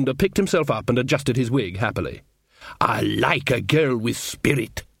 Casanunda picked himself up and adjusted his wig happily. "I like a girl with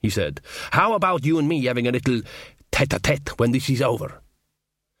spirit," he said. "How about you and me having a little tete-a-tete when this is over?"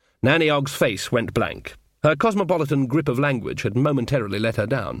 Nanny Og's face went blank. Her cosmopolitan grip of language had momentarily let her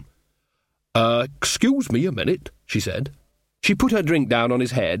down. "Excuse me a minute," she said. She put her drink down on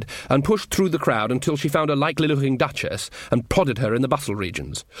his head and pushed through the crowd until she found a likely-looking duchess and prodded her in the bustle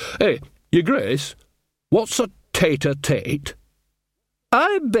regions. "Hey, your Grace, what's a tete-a-tete?"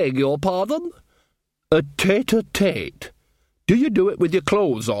 "I beg your pardon?" A tete-a-tete? Do you do it with your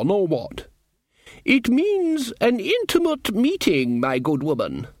clothes on, or what? It means an intimate meeting, my good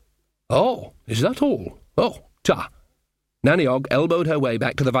woman. Oh, is that all? Oh, ta. Nanny Ogg elbowed her way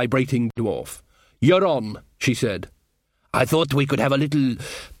back to the vibrating dwarf. You're on, she said. I thought we could have a little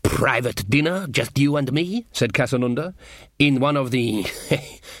private dinner, just you and me, said Casanunda, in one of the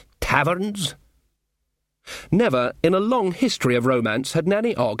taverns. Never in a long history of romance had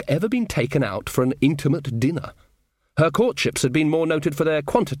Nanny Ogg ever been taken out for an intimate dinner. Her courtships had been more noted for their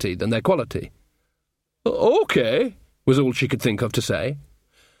quantity than their quality. OK, was all she could think of to say.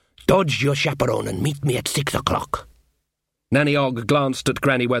 Dodge your chaperone and meet me at 6 o'clock. Nanny Ogg glanced at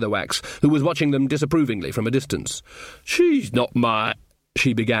Granny Weatherwax, who was watching them disapprovingly from a distance. She's not my...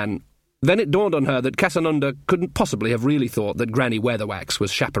 she began. Then it dawned on her that Casanunda couldn't possibly have really thought that Granny Weatherwax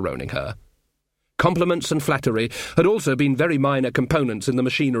was chaperoning her. Compliments and flattery had also been very minor components in the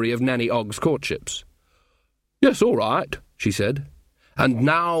machinery of Nanny Ogg's courtships. Yes, all right, she said. And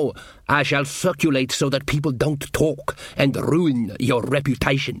now I shall circulate so that people don't talk and ruin your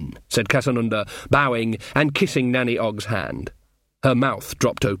reputation, said Casanunda, bowing and kissing Nanny Ogg's hand. Her mouth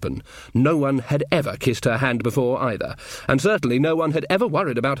dropped open. No one had ever kissed her hand before either, and certainly no one had ever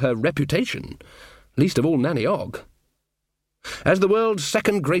worried about her reputation, least of all Nanny Ogg. As the world's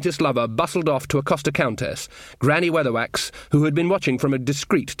second greatest lover bustled off to accost a countess, Granny Weatherwax, who had been watching from a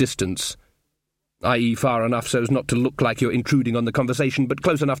discreet distance, i.e. far enough so as not to look like you're intruding on the conversation, but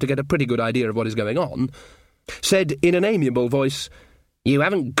close enough to get a pretty good idea of what is going on, said in an amiable voice, "You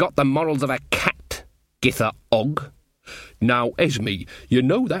haven't got the morals of a cat, Githa Ogg." "Now, Esme, you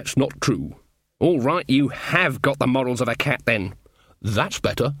know that's not true." "All right, you have got the morals of a cat, then." "That's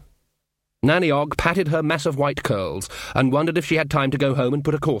better." Nanny Ogg patted her mass of white curls and wondered if she had time to go home and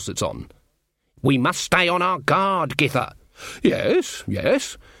put her corsets on. "We must stay on our guard, Githa." "Yes,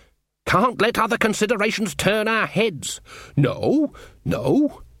 yes." "Can't let other considerations turn our heads." "No,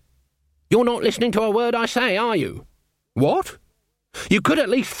 no." "You're not listening to a word I say, are you?" "What?" "You could at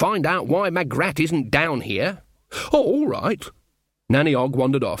least find out why Magrat isn't down here." "Oh, all right." Nanny Ogg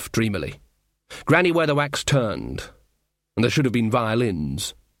wandered off dreamily. Granny Weatherwax turned, and there should have been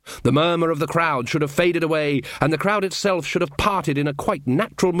violins. The murmur of the crowd should have faded away, and the crowd itself should have parted in a quite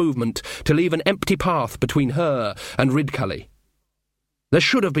natural movement to leave an empty path between her and Ridcully. There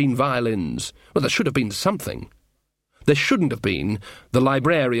should have been violins. Well, there should have been something. There shouldn't have been the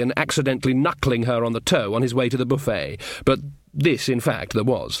librarian accidentally knuckling her on the toe on his way to the buffet, but this, in fact, there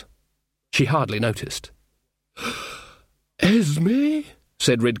was. She hardly noticed. "Esme?"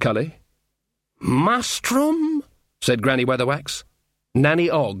 said Ridcully. "Mastrum?" said Granny Weatherwax. Nanny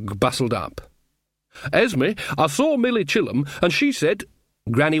Ogg bustled up. "Esme, I saw Millie Chilham, and she said—"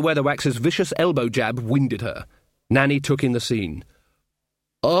 Granny Weatherwax's vicious elbow jab winded her. Nanny took in the scene.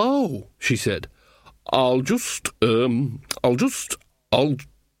 "Oh," she said, I'll just go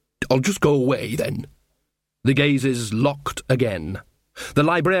away, then." The gazes locked again. The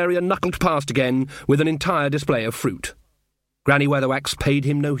librarian knuckled past again with an entire display of fruit. Granny Weatherwax paid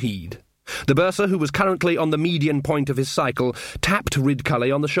him no heed. The bursar, who was currently on the median point of his cycle, tapped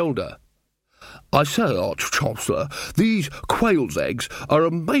Ridcully on the shoulder. "I say, Arch-Chancellor, these quail's eggs are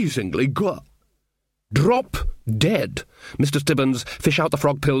amazingly good." "Drop dead. Mr. Stibbons, fish out the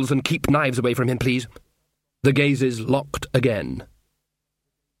frog pills and keep knives away from him, please." The gazes locked again.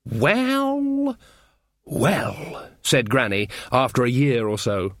 Well, said Granny, after a year or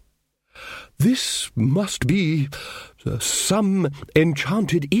so. "This must be some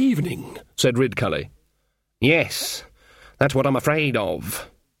enchanted evening," said Ridcully. "Yes, that's what I'm afraid of."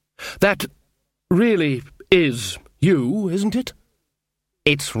 "That really is you, isn't it?"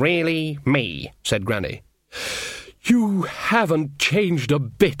 "It's really me," said Granny. "You haven't changed a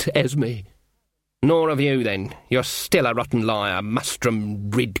bit, Esme." "Nor have you, then. You're still a rotten liar, Mastrum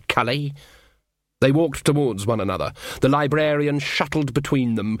Ridcully." They walked towards one another. The librarian shuttled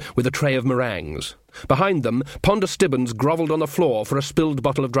between them with a tray of meringues. Behind them, Ponder Stibbons grovelled on the floor for a spilled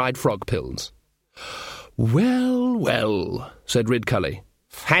bottle of dried frog pills. Well, said Ridcully.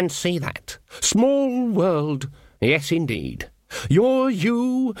 "Fancy that. Small world." "Yes, indeed. "You're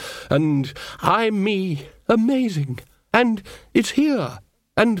you, and I'm me. Amazing. And it's here.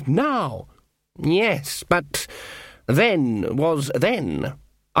 And now." "Yes, but then was then."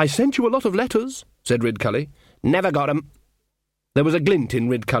 "I sent you a lot of letters," said Ridcully. "Never got 'em." There was a glint in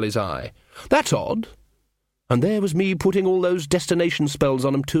Ridcully's eye. "That's odd. And there was me putting all those destination spells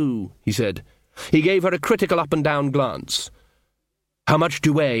on 'em too," he said. He gave her a critical up-and-down glance. "How much do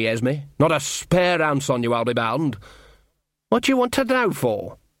you weigh, Esme? Not a spare ounce on you, I'll be bound." "What do you want to know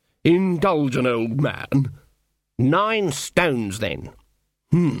for?" "Indulge an old man." 9 stones, then."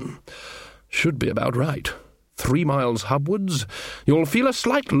 Should be about right. 3 miles hubwards. You'll feel a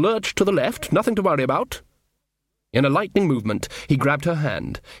slight lurch to the left, nothing to worry about. In a lightning movement, he grabbed her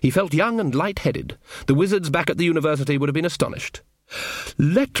hand. He felt young and light-headed. The wizards back at the university would have been astonished.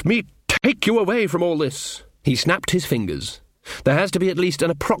 "Let me take you away from all this." He snapped his fingers. There has to be at least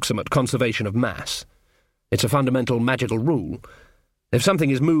an approximate conservation of mass. It's a fundamental magical rule. If something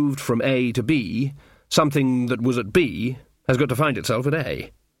is moved from A to B, something that was at B has got to find itself at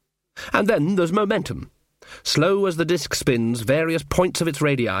A. And then there's momentum. Slow as the disk spins, various points of its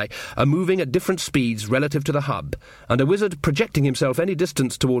radii are moving at different speeds relative to the hub, and a wizard projecting himself any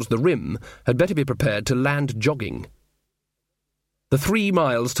distance towards the rim had better be prepared to land jogging. The 3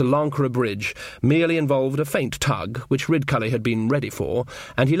 miles to Lancre Bridge merely involved a faint tug, which Ridcully had been ready for,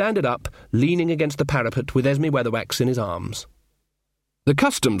 and he landed up, leaning against the parapet with Esme Weatherwax in his arms. The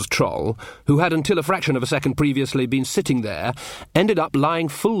customs troll, who had until a fraction of a second previously been sitting there, ended up lying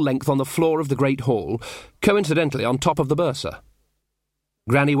full length on the floor of the great hall, coincidentally on top of the bursar.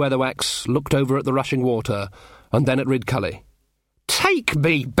 Granny Weatherwax looked over at the rushing water, and then at Ridcully. "Take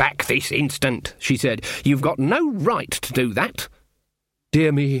me back this instant," she said. "You've got no right to do that."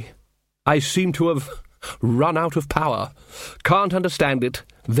 "Dear me, I seem to have run out of power. Can't understand it.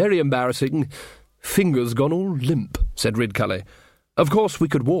 Very embarrassing. Fingers gone all limp," said Ridcully. "Of course we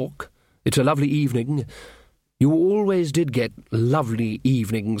could walk. It's a lovely evening. You always did get lovely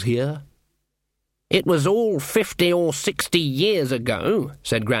evenings here." "It was all 50 or 60 years ago,"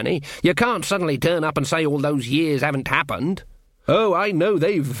 said Granny. "You can't suddenly turn up and say all those years haven't happened." "Oh, I know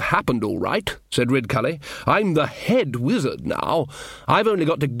they've happened all right," said Ridcully. "I'm the head wizard now. I've only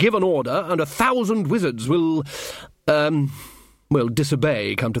got to give an order, and 1,000 wizards will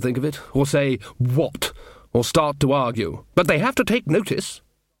disobey, come to think of it, or say, 'What?' or start to argue. But they have to take notice."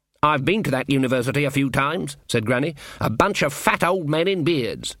 "I've been to that university a few times," said Granny. "A bunch of fat old men in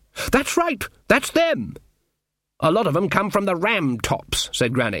beards." "That's right, that's them." "A lot of them come from the Ram Tops,"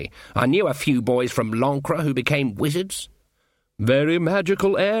 said Granny. "I knew a few boys from Lancre who became wizards." "Very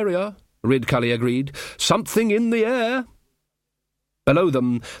magical area," Ridcully agreed. "Something in the air." Below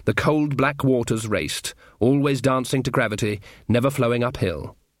them, the cold black waters raced, always dancing to gravity, never flowing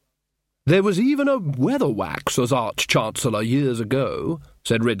uphill. "There was even a Weatherwax as Arch-Chancellor years ago,"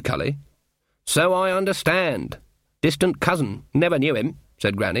 said Ridcully. "So I understand. Distant cousin. Never knew him,"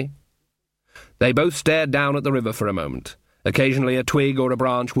 said Granny. They both stared down at the river for a moment. Occasionally a twig or a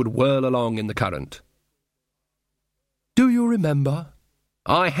branch would whirl along in the current. "Do you remember?"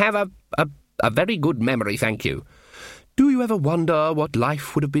 "I have a very good memory, thank you." "Do you ever wonder what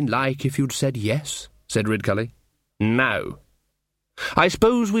life would have been like if you'd said yes?" said Ridcully. "No." "I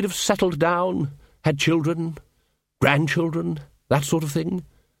suppose we'd have settled down, had children, grandchildren, that sort of thing?"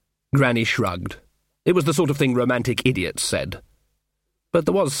 Granny shrugged. It was the sort of thing romantic idiots said. But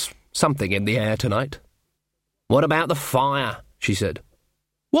there was something in the air tonight. "What about the fire?" she said.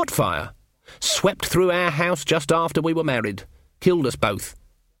 "What fire?" "Swept through our house just after we were married. Killed us both."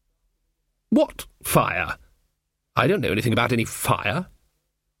 "What fire? I don't know anything about any fire."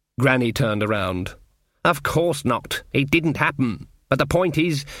 Granny turned around. "Of course not. It didn't happen. But the point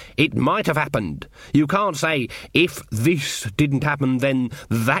is, it might have happened. You can't say, if this didn't happen, then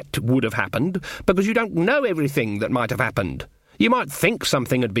that would have happened, because you don't know everything that might have happened. You might think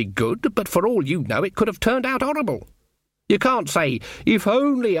something would be good, but for all you know, it could have turned out horrible. You can't say, if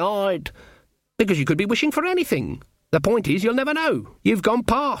only I'd... because you could be wishing for anything. The point is, you'll never know. You've gone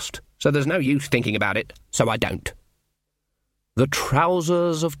past, so there's no use thinking about it, so I don't." "The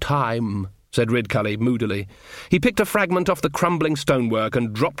trousers of time," said Ridcully moodily. He picked a fragment off the crumbling stonework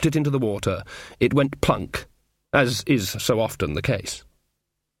and dropped it into the water. It went plunk, as is so often the case.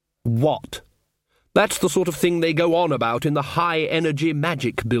 "What?" "That's the sort of thing they go on about in the high-energy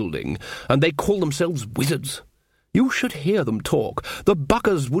magic building, and they call themselves wizards. You should hear them talk. The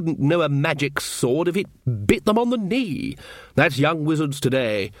buckers wouldn't know a magic sword if it bit them on the knee. That's young wizards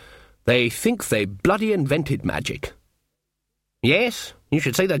today. They think they bloody invented magic." "Yes, you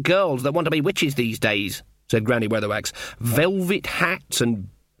should see the girls that want to be witches these days," said Granny Weatherwax. "Velvet hats and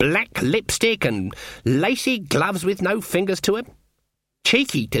black lipstick and lacy gloves with no fingers to 'em.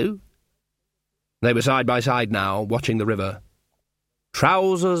 Cheeky, too." They were side by side now, watching the river.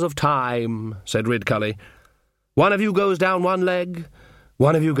 "Trousers of time," said Ridcully. "One of you goes down one leg,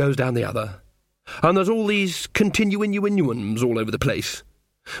 one of you goes down the other. And there's all these continuinuums all over the place.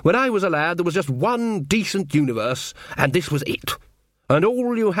 When I was a lad, there was just one decent universe, and this was it. And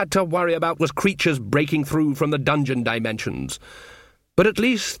all you had to worry about was creatures breaking through from the dungeon dimensions. But at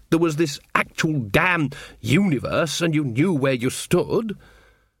least there was this actual damn universe, and you knew where you stood.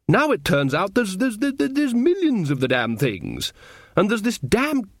 Now it turns out there's millions of the damn things. And there's this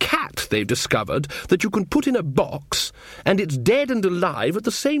damn cat cat they've discovered that you can put in a box, and it's dead and alive at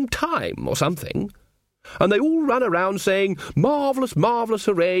the same time, or something. And they all run around saying, 'Marvellous, marvellous,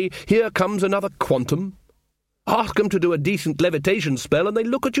 hooray, here comes another quantum.' Ask them to do a decent levitation spell, and they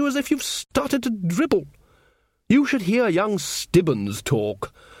look at you as if you've started to dribble. You should hear young Stibbons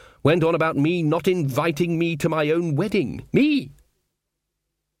talk. Went on about me not inviting me to my own wedding. Me!"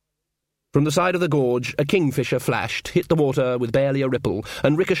 From the side of the gorge, a kingfisher flashed, hit the water with barely a ripple,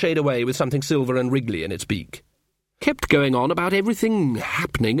 and ricocheted away with something silver and wriggly in its beak. "Kept going on about everything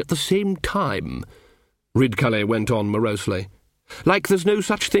happening at the same time," Ridcully went on morosely. "Like there's no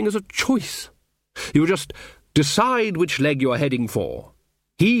such thing as a choice. You just decide which leg you're heading for.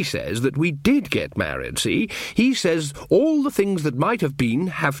 He says that we did get married, see? He says all the things that might have been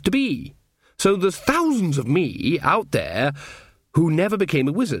have to be. So there's thousands of me out there who never became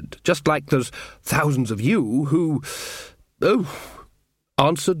a wizard, just like there's thousands of you who,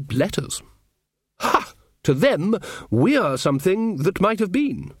 answered letters. Ha! To them, we're something that might have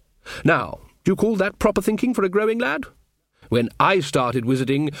been. Now, do you call that proper thinking for a growing lad? When I started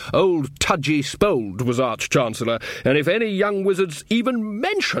wizarding, old Tudgy Spold was Arch-Chancellor, and if any young wizards even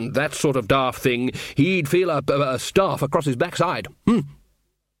mentioned that sort of daft thing, he'd feel a staff across his backside.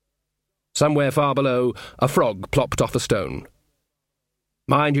 Somewhere far below, a frog plopped off a stone.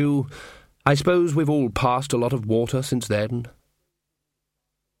 Mind you, I suppose we've all passed a lot of water since then.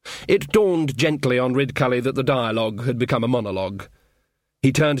 It dawned gently on Ridcully that the dialogue had become a monologue.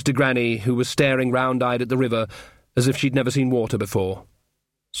 He turned to Granny, who was staring round-eyed at the river, as if she'd never seen water before.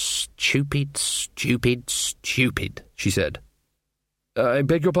 "Stupid, stupid, stupid," she said. "I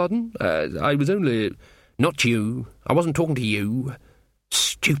beg your pardon? I was only—" "Not you. I wasn't talking to you.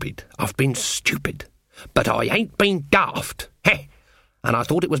 Stupid. I've been stupid. But I ain't been daft. Heh! And I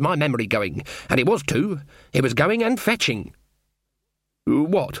thought it was my memory going. And it was too. It was going and fetching."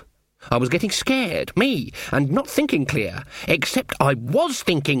 "What?" "I was getting scared, me, and not thinking clear. Except I was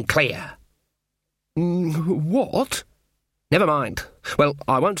thinking clear." "What?" "Never mind. Well,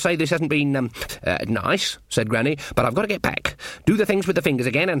 I won't say this hasn't been, nice," said Granny, "but I've got to get back. Do the things with the fingers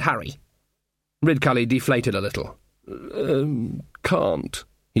again and hurry." Ridcully deflated a little. Can't,"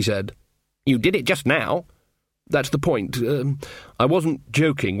 he said. "You did it just now." "That's the point. I wasn't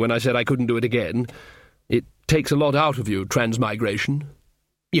joking when I said I couldn't do it again. It takes a lot out of you, transmigration."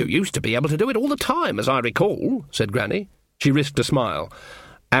 "You used to be able to do it all the time, as I recall," said Granny. She risked a smile.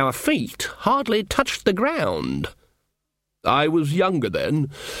 "Our feet hardly touched the ground." "I was younger then.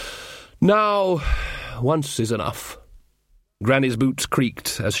 Now, once is enough." Granny's boots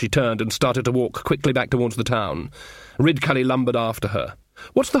creaked as she turned and started to walk quickly back towards the town. Ridcully lumbered after her.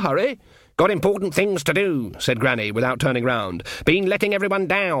 "What's the hurry?" "Got important things to do," said Granny, without turning round. "Been letting everyone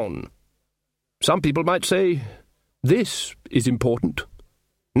down." "Some people might say this is important."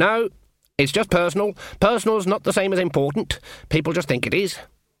 "No, it's just personal. Personal's not the same as important. People just think it is."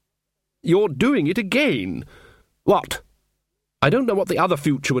 "You're doing it again." "What?" "I don't know what the other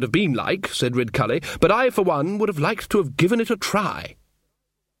future would have been like," said Ridcully, "but I, for one, would have liked to have given it a try."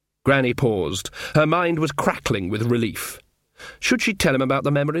 Granny paused. Her mind was crackling with relief. Should she tell him about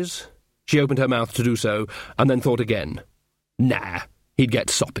the memories? She opened her mouth to do so, and then thought again. Nah, he'd get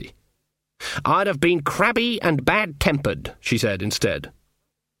soppy. "I'd have been crabby and bad-tempered," she said instead.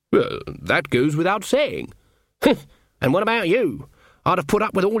 "Well, that goes without saying." "And what about you? I'd have put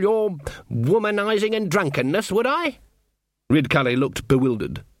up with all your womanising and drunkenness, would I?" Ridcully looked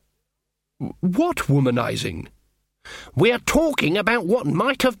bewildered. "What womanising?" "We're talking about what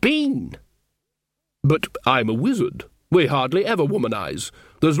might have been." "But I'm a wizard. We hardly ever womanise.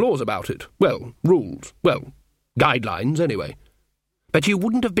 There's laws about it. Well, rules. Well, guidelines, anyway." "But you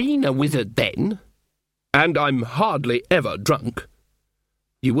wouldn't have been a wizard then." "And I'm hardly ever drunk."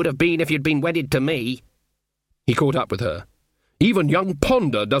 "You would have been if you'd been wedded to me." He caught up with her. "Even young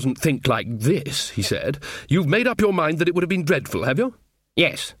Ponder doesn't think like this," he said. "You've made up your mind that it would have been dreadful, have you?"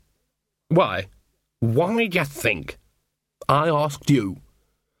 "Yes." "Why?" "Why d'you think?" "I asked you."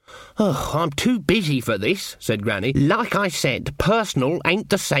 "Oh, I'm too busy for this," said Granny. "Like I said, personal ain't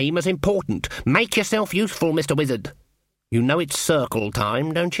the same as important. Make yourself useful, Mr. Wizard. You know it's circle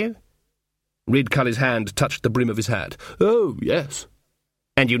time, don't you?" Ridcully's hand touched the brim of his hat. "Oh, yes."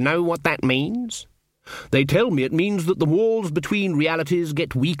 "And you know what that means?" "They tell me it means that the walls between realities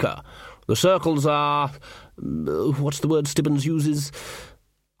get weaker. The circles are... what's the word Stibbons uses?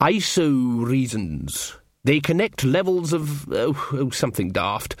 Iso-reasons. They connect levels of... something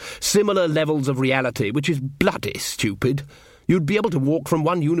daft. Similar levels of reality, which is bloody stupid. You'd be able to walk from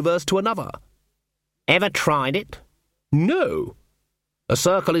one universe to another." "Ever tried it?" "No." A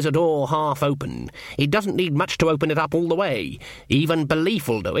circle is a door half open. It doesn't need much to open it up all the way. Even belief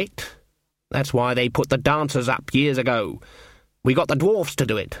will do it. That's why they put the dancers up years ago. We got the dwarfs to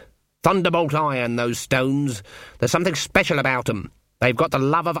do it. Thunderbolt iron, those stones. There's something special about them. They've got the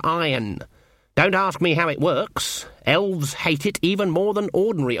love of iron. Don't ask me how it works. Elves hate it even more than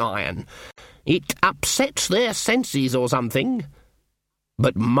ordinary iron. It upsets their senses or something.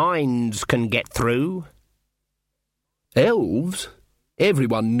 But minds can get through. Elves?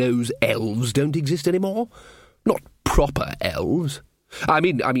 Everyone knows elves don't exist anymore. Not proper elves. I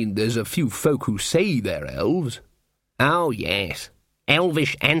mean, there's a few folk who say they're elves. Oh, yes.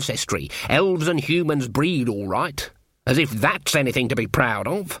 Elvish ancestry. Elves and humans breed all right. As if that's anything to be proud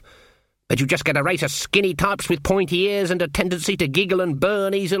of. But you just get a race of skinny types with pointy ears and a tendency to giggle and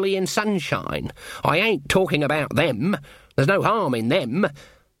burn easily in sunshine. I ain't talking about them. There's no harm in them.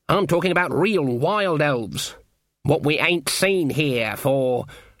 I'm talking about real wild elves. What we ain't seen here for...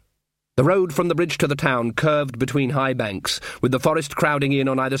 The road from the bridge to the town curved between high banks, with the forest crowding in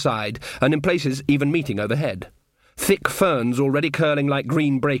on either side, and in places even meeting overhead. Thick ferns already curling like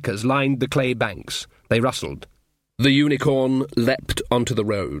green breakers lined the clay banks. They rustled. The unicorn leapt onto the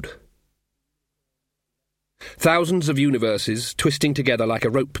road. Thousands of universes twisting together like a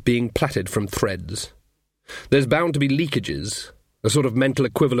rope being plaited from threads. There's bound to be leakages, a sort of mental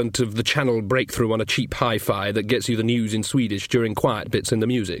equivalent of the channel breakthrough on a cheap hi-fi that gets you the news in Swedish during quiet bits in the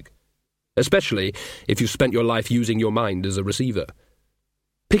music. Especially if you spent your life using your mind as a receiver.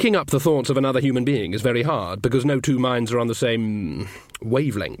 Picking up the thoughts of another human being is very hard, because no two minds are on the same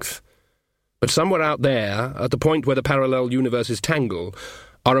wavelength. But somewhere out there, at the point where the parallel universes tangle,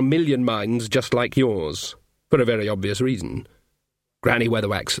 are a million minds just like yours, for a very obvious reason. Granny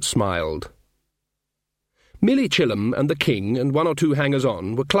Weatherwax smiled. Millie Chilham and the King and one or two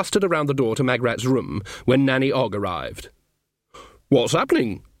hangers-on were clustered around the door to Magrat's room when Nanny Ogg arrived. "What's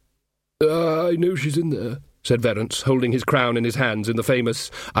happening?" I know she's in there," said Verence, holding his crown in his hands in the famous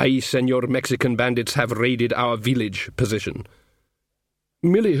 "Ay, senor, Mexican bandits have raided our village" position.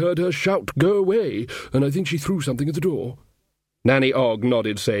 "Millie heard her shout, 'Go away,' and I think she threw something at the door." Nanny Ogg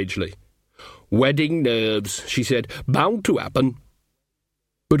nodded sagely. "Wedding nerves," she said. "Bound to happen."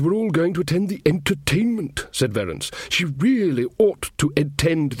 "But we're all going to attend the entertainment," said Verence. "She really ought to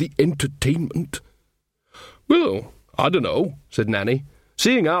attend the entertainment." "Well, I dunno," said Nanny.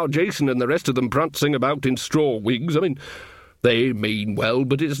 "Seeing how Jason and the rest of them prancing about in straw wigs, they mean well,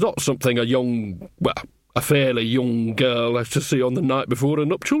 but it's not something a fairly young girl has to see on the night before her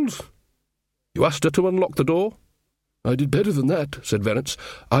nuptials. You asked her to unlock the door?" "I did better than that," said Verence.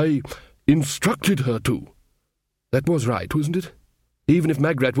 "I instructed her to. That was right, wasn't it? Even if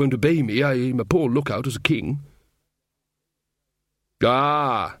Magrat won't obey me, I'm a poor lookout as a king."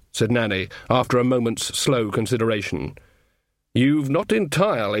 "Ah," said Nanny, after a moment's slow consideration. "You've not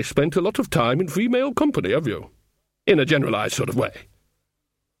entirely spent a lot of time in female company, have you? In a generalised sort of way."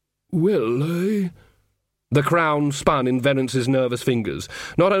 "Well, The crown spun in Verence's nervous fingers.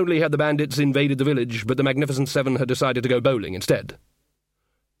 Not only had the bandits invaded the village, but the Magnificent Seven had decided to go bowling instead.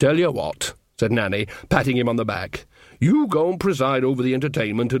 "Tell you what," said Nanny, patting him on the back. "You go and preside over the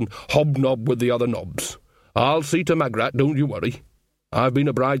entertainment and hobnob with the other knobs. I'll see to Magrat, don't you worry. I've been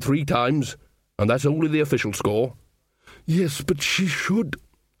a bride 3 times, and that's only the official score." "Yes, but she should—"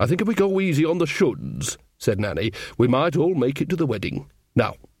 "I think if we go easy on the shoulds," said Nanny, "we might all make it to the wedding.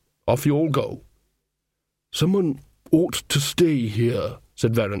 Now, off you all go." "Someone ought to stay here,"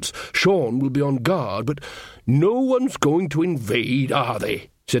 said Verence. "Sean will be on guard, but—" "No one's going to invade, are they?"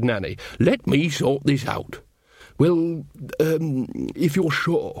 said Nanny. "Let me sort this out." "Well, if you're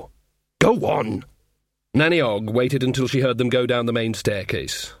sure." "Go on." Nanny Ogg waited until she heard them go down the main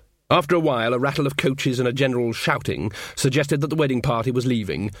staircase. After a while, a rattle of coaches and a general shouting suggested that the wedding party was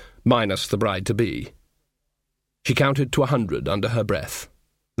leaving, minus the bride-to-be. She counted to 100 under her breath.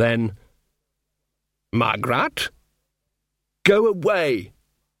 Then, "Magrat?" "Go away."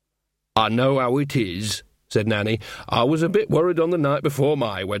 "I know how it is," said Nanny. "I was a bit worried on the night before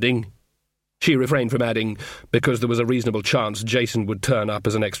my wedding." She refrained from adding, because there was a reasonable chance Jason would turn up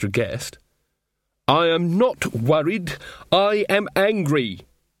as an extra guest. "I am not worried. I am angry."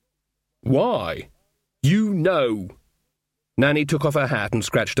 "Why?" "You know." Nanny took off her hat and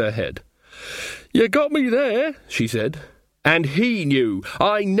scratched her head. "You got me there," she said. "And he knew.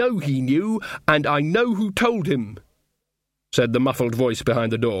 I know he knew, and I know who told him," said the muffled voice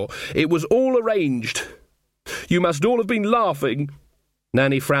behind the door. "It was all arranged. You must all have been laughing."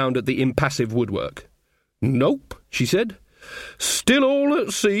 Nanny frowned at the impassive woodwork. "Nope," she said. "Still all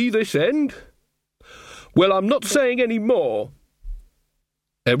at sea this end." "Well, I'm not saying any more."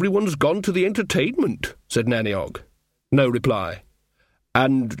 "Everyone's gone to the entertainment," said Nanny Ogg. No reply.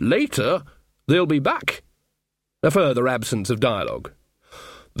 And later they'll be back. A further absence of dialogue.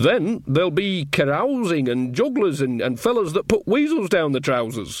 Then there'll be carousing and jugglers and fellas that put weasels down the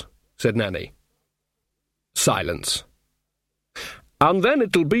trousers, said Nanny. Silence. And then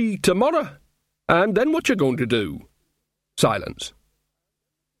it'll be tomorrow. And then what you going to do? Silence.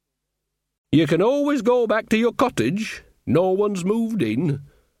 You can always go back to your cottage. No one's moved in.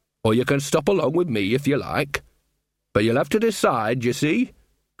 Or you can stop along with me if you like. But you'll have to decide, you see,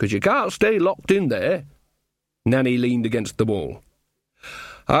 'cause you can't stay locked in there. Nanny leaned against the wall.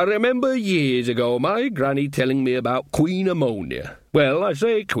 I remember years ago my granny telling me about Queen Ammonia. Well, I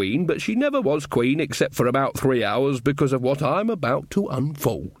say queen, but she never was queen except for about 3 hours because of what I'm about to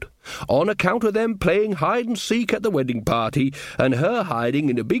unfold. On account of them playing hide-and-seek at the wedding party, and her hiding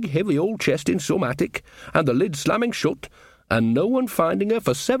in a big heavy old chest in some attic, and the lid slamming shut, and no one finding her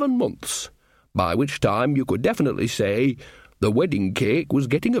for 7 months, by which time you could definitely say the wedding cake was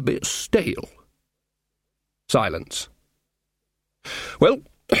getting a bit stale. Silence. Well,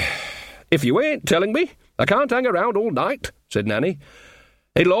 if you ain't telling me, I can't hang around all night, said Nanny.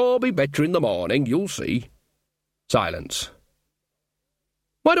 It'll all be better in the morning, you'll see. Silence.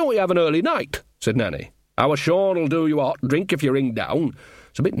 Why don't we have an early night, said Nanny. Our Sean'll do you a hot drink if you ring down.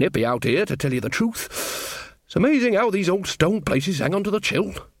 It's a bit nippy out here, to tell you the truth. It's amazing how these old stone places hang on to the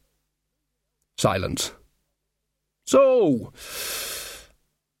chill. Silence. So,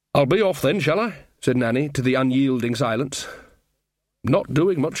 I'll be off then, shall I? Said Nanny to the unyielding silence. Not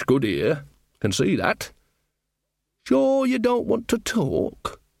doing much good here, can see that. Sure you don't want to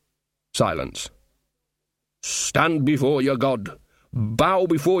talk? Silence. Stand before your God, bow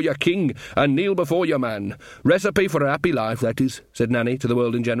before your king, and kneel before your man. Recipe for a happy life, that is, said Nanny to the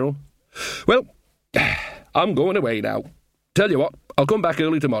world in general. Well, I'm going away now. Tell you what, I'll come back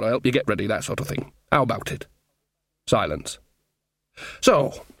early tomorrow, help you get ready, that sort of thing. How about it? Silence.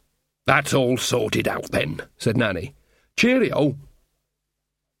 So, that's all sorted out then, said Nanny. Cheerio.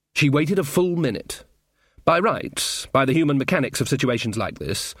 She waited a full minute. By rights, by the human mechanics of situations like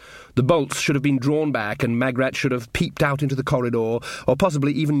this, the bolts should have been drawn back and Magrat should have peeped out into the corridor, or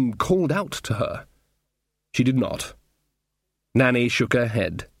possibly even called out to her. She did not. Nanny shook her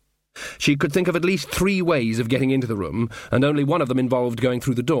head. She could think of at least 3 ways of getting into the room, and only one of them involved going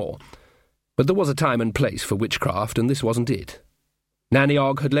through the door. But there was a time and place for witchcraft, and this wasn't it. Nanny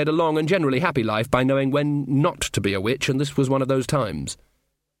Ogg had led a long and generally happy life by knowing when not to be a witch, and this was one of those times.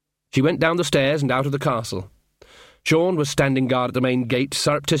 She went down the stairs and out of the castle. Sean was standing guard at the main gate,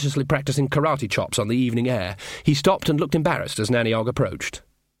 surreptitiously practising karate chops on the evening air. He stopped and looked embarrassed as Nanny Ogg approached.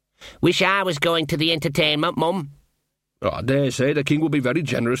 Wish I was going to the entertainment, Mum. I dare say the king will be very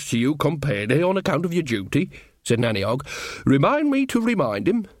generous to you come payday on account of your duty, said Nanny Ogg. Remind me to remind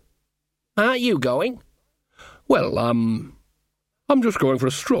him. Aren't you going? Well, I'm just going for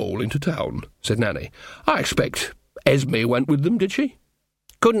a stroll into town, said Nanny. I expect Esme went with them, did she?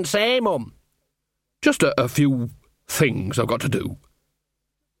 Couldn't say, Mum. Just a few things I've got to do.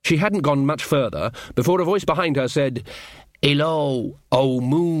 She hadn't gone much further before a voice behind her said, "Hello, O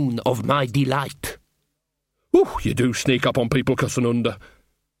moon of my delight." "Ooh, you do sneak up on people, Cousin Under."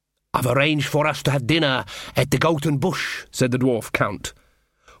 "I've arranged for us to have dinner at the Golden Bush," said the dwarf count.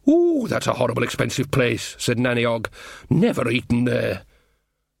 "Ooh, that's a horrible expensive place," said Nanny Ogg. "Never eaten there."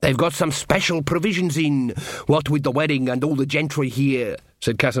 "They've got some special provisions in, what with the wedding and all the gentry here,"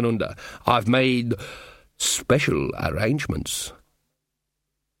 said Casanunda. "I've made special arrangements."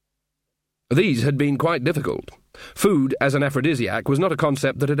 These had been quite difficult. Food as an aphrodisiac was not a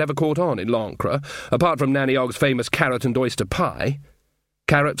concept that had ever caught on in Lancre, apart from Nanny Ogg's famous carrot and oyster pie.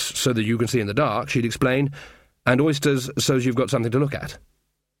 Carrots so that you can see in the dark, she'd explain, and oysters so you've got something to look at.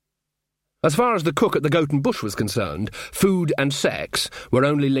 As far as the cook at the Golden Bush was concerned, food and sex were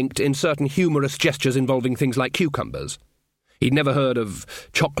only linked in certain humorous gestures involving things like cucumbers. He'd never heard of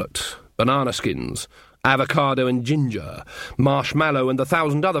chocolate, banana skins, avocado and ginger, marshmallow and the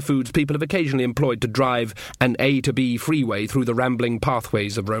 1,000 other foods people have occasionally employed to drive an A to B freeway through the rambling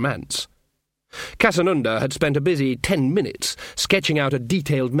pathways of romance. Casanunda had spent a busy 10 minutes sketching out a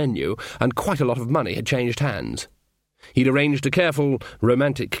detailed menu, and quite a lot of money had changed hands. He'd arranged a careful,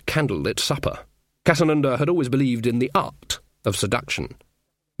 romantic, candlelit supper. Casanunda had always believed in the art of seduction.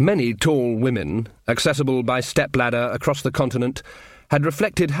 Many tall women, accessible by stepladder across the continent, had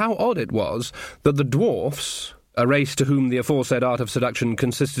reflected how odd it was that the dwarfs, a race to whom the aforesaid art of seduction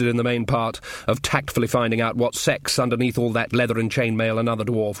consisted in the main part of tactfully finding out what sex underneath all that leather and chainmail another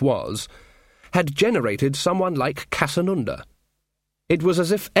dwarf was, had generated someone like Casanunda. It was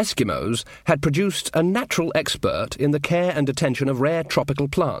as if Eskimos had produced a natural expert in the care and attention of rare tropical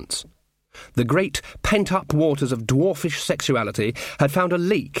plants. The great pent-up waters of dwarfish sexuality had found a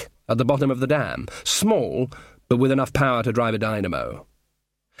leak at the bottom of the dam, small, but with enough power to drive a dynamo.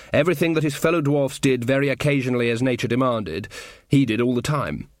 Everything that his fellow dwarfs did very occasionally as nature demanded, he did all the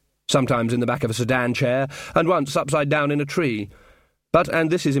time, sometimes in the back of a sedan chair, and once upside down in a tree. But, and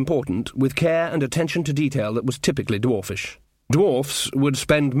this is important, with care and attention to detail that was typically dwarfish. Dwarfs would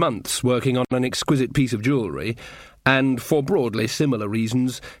spend months working on an exquisite piece of jewellery, and, for broadly similar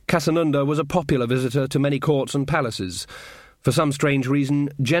reasons, Casanunda was a popular visitor to many courts and palaces, for some strange reason,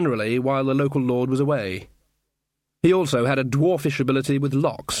 generally while the local lord was away. He also had a dwarfish ability with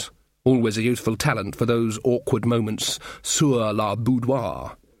locks, always a useful talent for those awkward moments sur la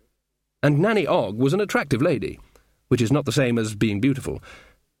boudoir. And Nanny Ogg was an attractive lady, which is not the same as being beautiful.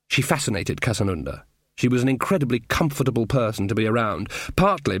 She fascinated Casanunda. She was an incredibly comfortable person to be around,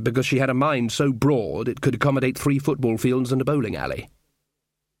 partly because she had a mind so broad it could accommodate 3 football fields and a bowling alley.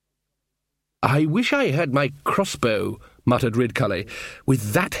 "I wish I had my crossbow," muttered Ridcully.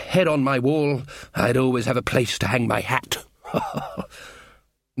 "With that head on my wall, I'd always have a place to hang my hat."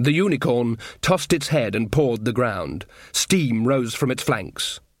 The unicorn tossed its head and pawed the ground. Steam rose from its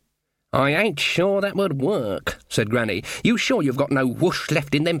flanks. "I ain't sure that would work," said Granny. "You sure you've got no whoosh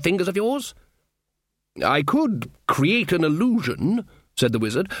left in them fingers of yours?" "I could create an illusion," said the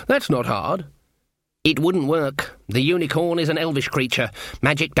wizard. "That's not hard." "It wouldn't work. The unicorn is an elvish creature.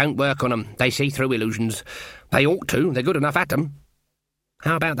 Magic don't work on 'em. They see through illusions. They ought to. They're good enough at 'em.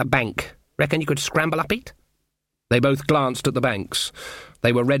 How about the bank? Reckon you could scramble up it?" They both glanced at the banks.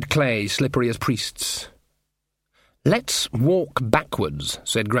 They were red clay, slippery as priests. "Let's walk backwards,"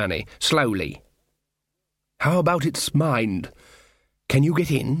 said Granny, slowly. "How about its mind? Can you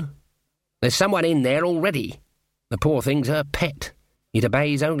get in?" "There's someone in there already. The poor thing's her pet. It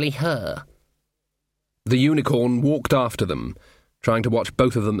obeys only her." The unicorn walked after them, trying to watch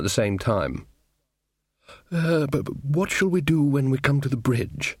both of them at the same time. But what shall we do when we come to the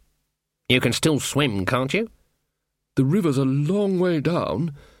bridge?" "You can still swim, can't you?" "The river's a long way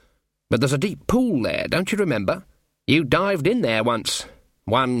down." "But there's a deep pool there, don't you remember? You dived in there once,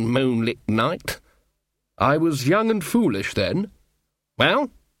 one moonlit night." "I was young and foolish then." "Well,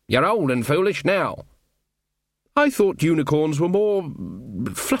 you're old and foolish now." "I thought unicorns were more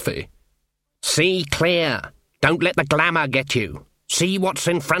fluffy." "See clear. Don't let the glamour get you. See what's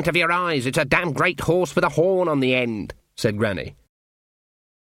in front of your eyes. It's a damn great horse with a horn on the end," said Granny.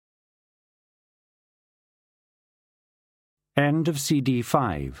 End of CD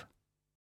 5.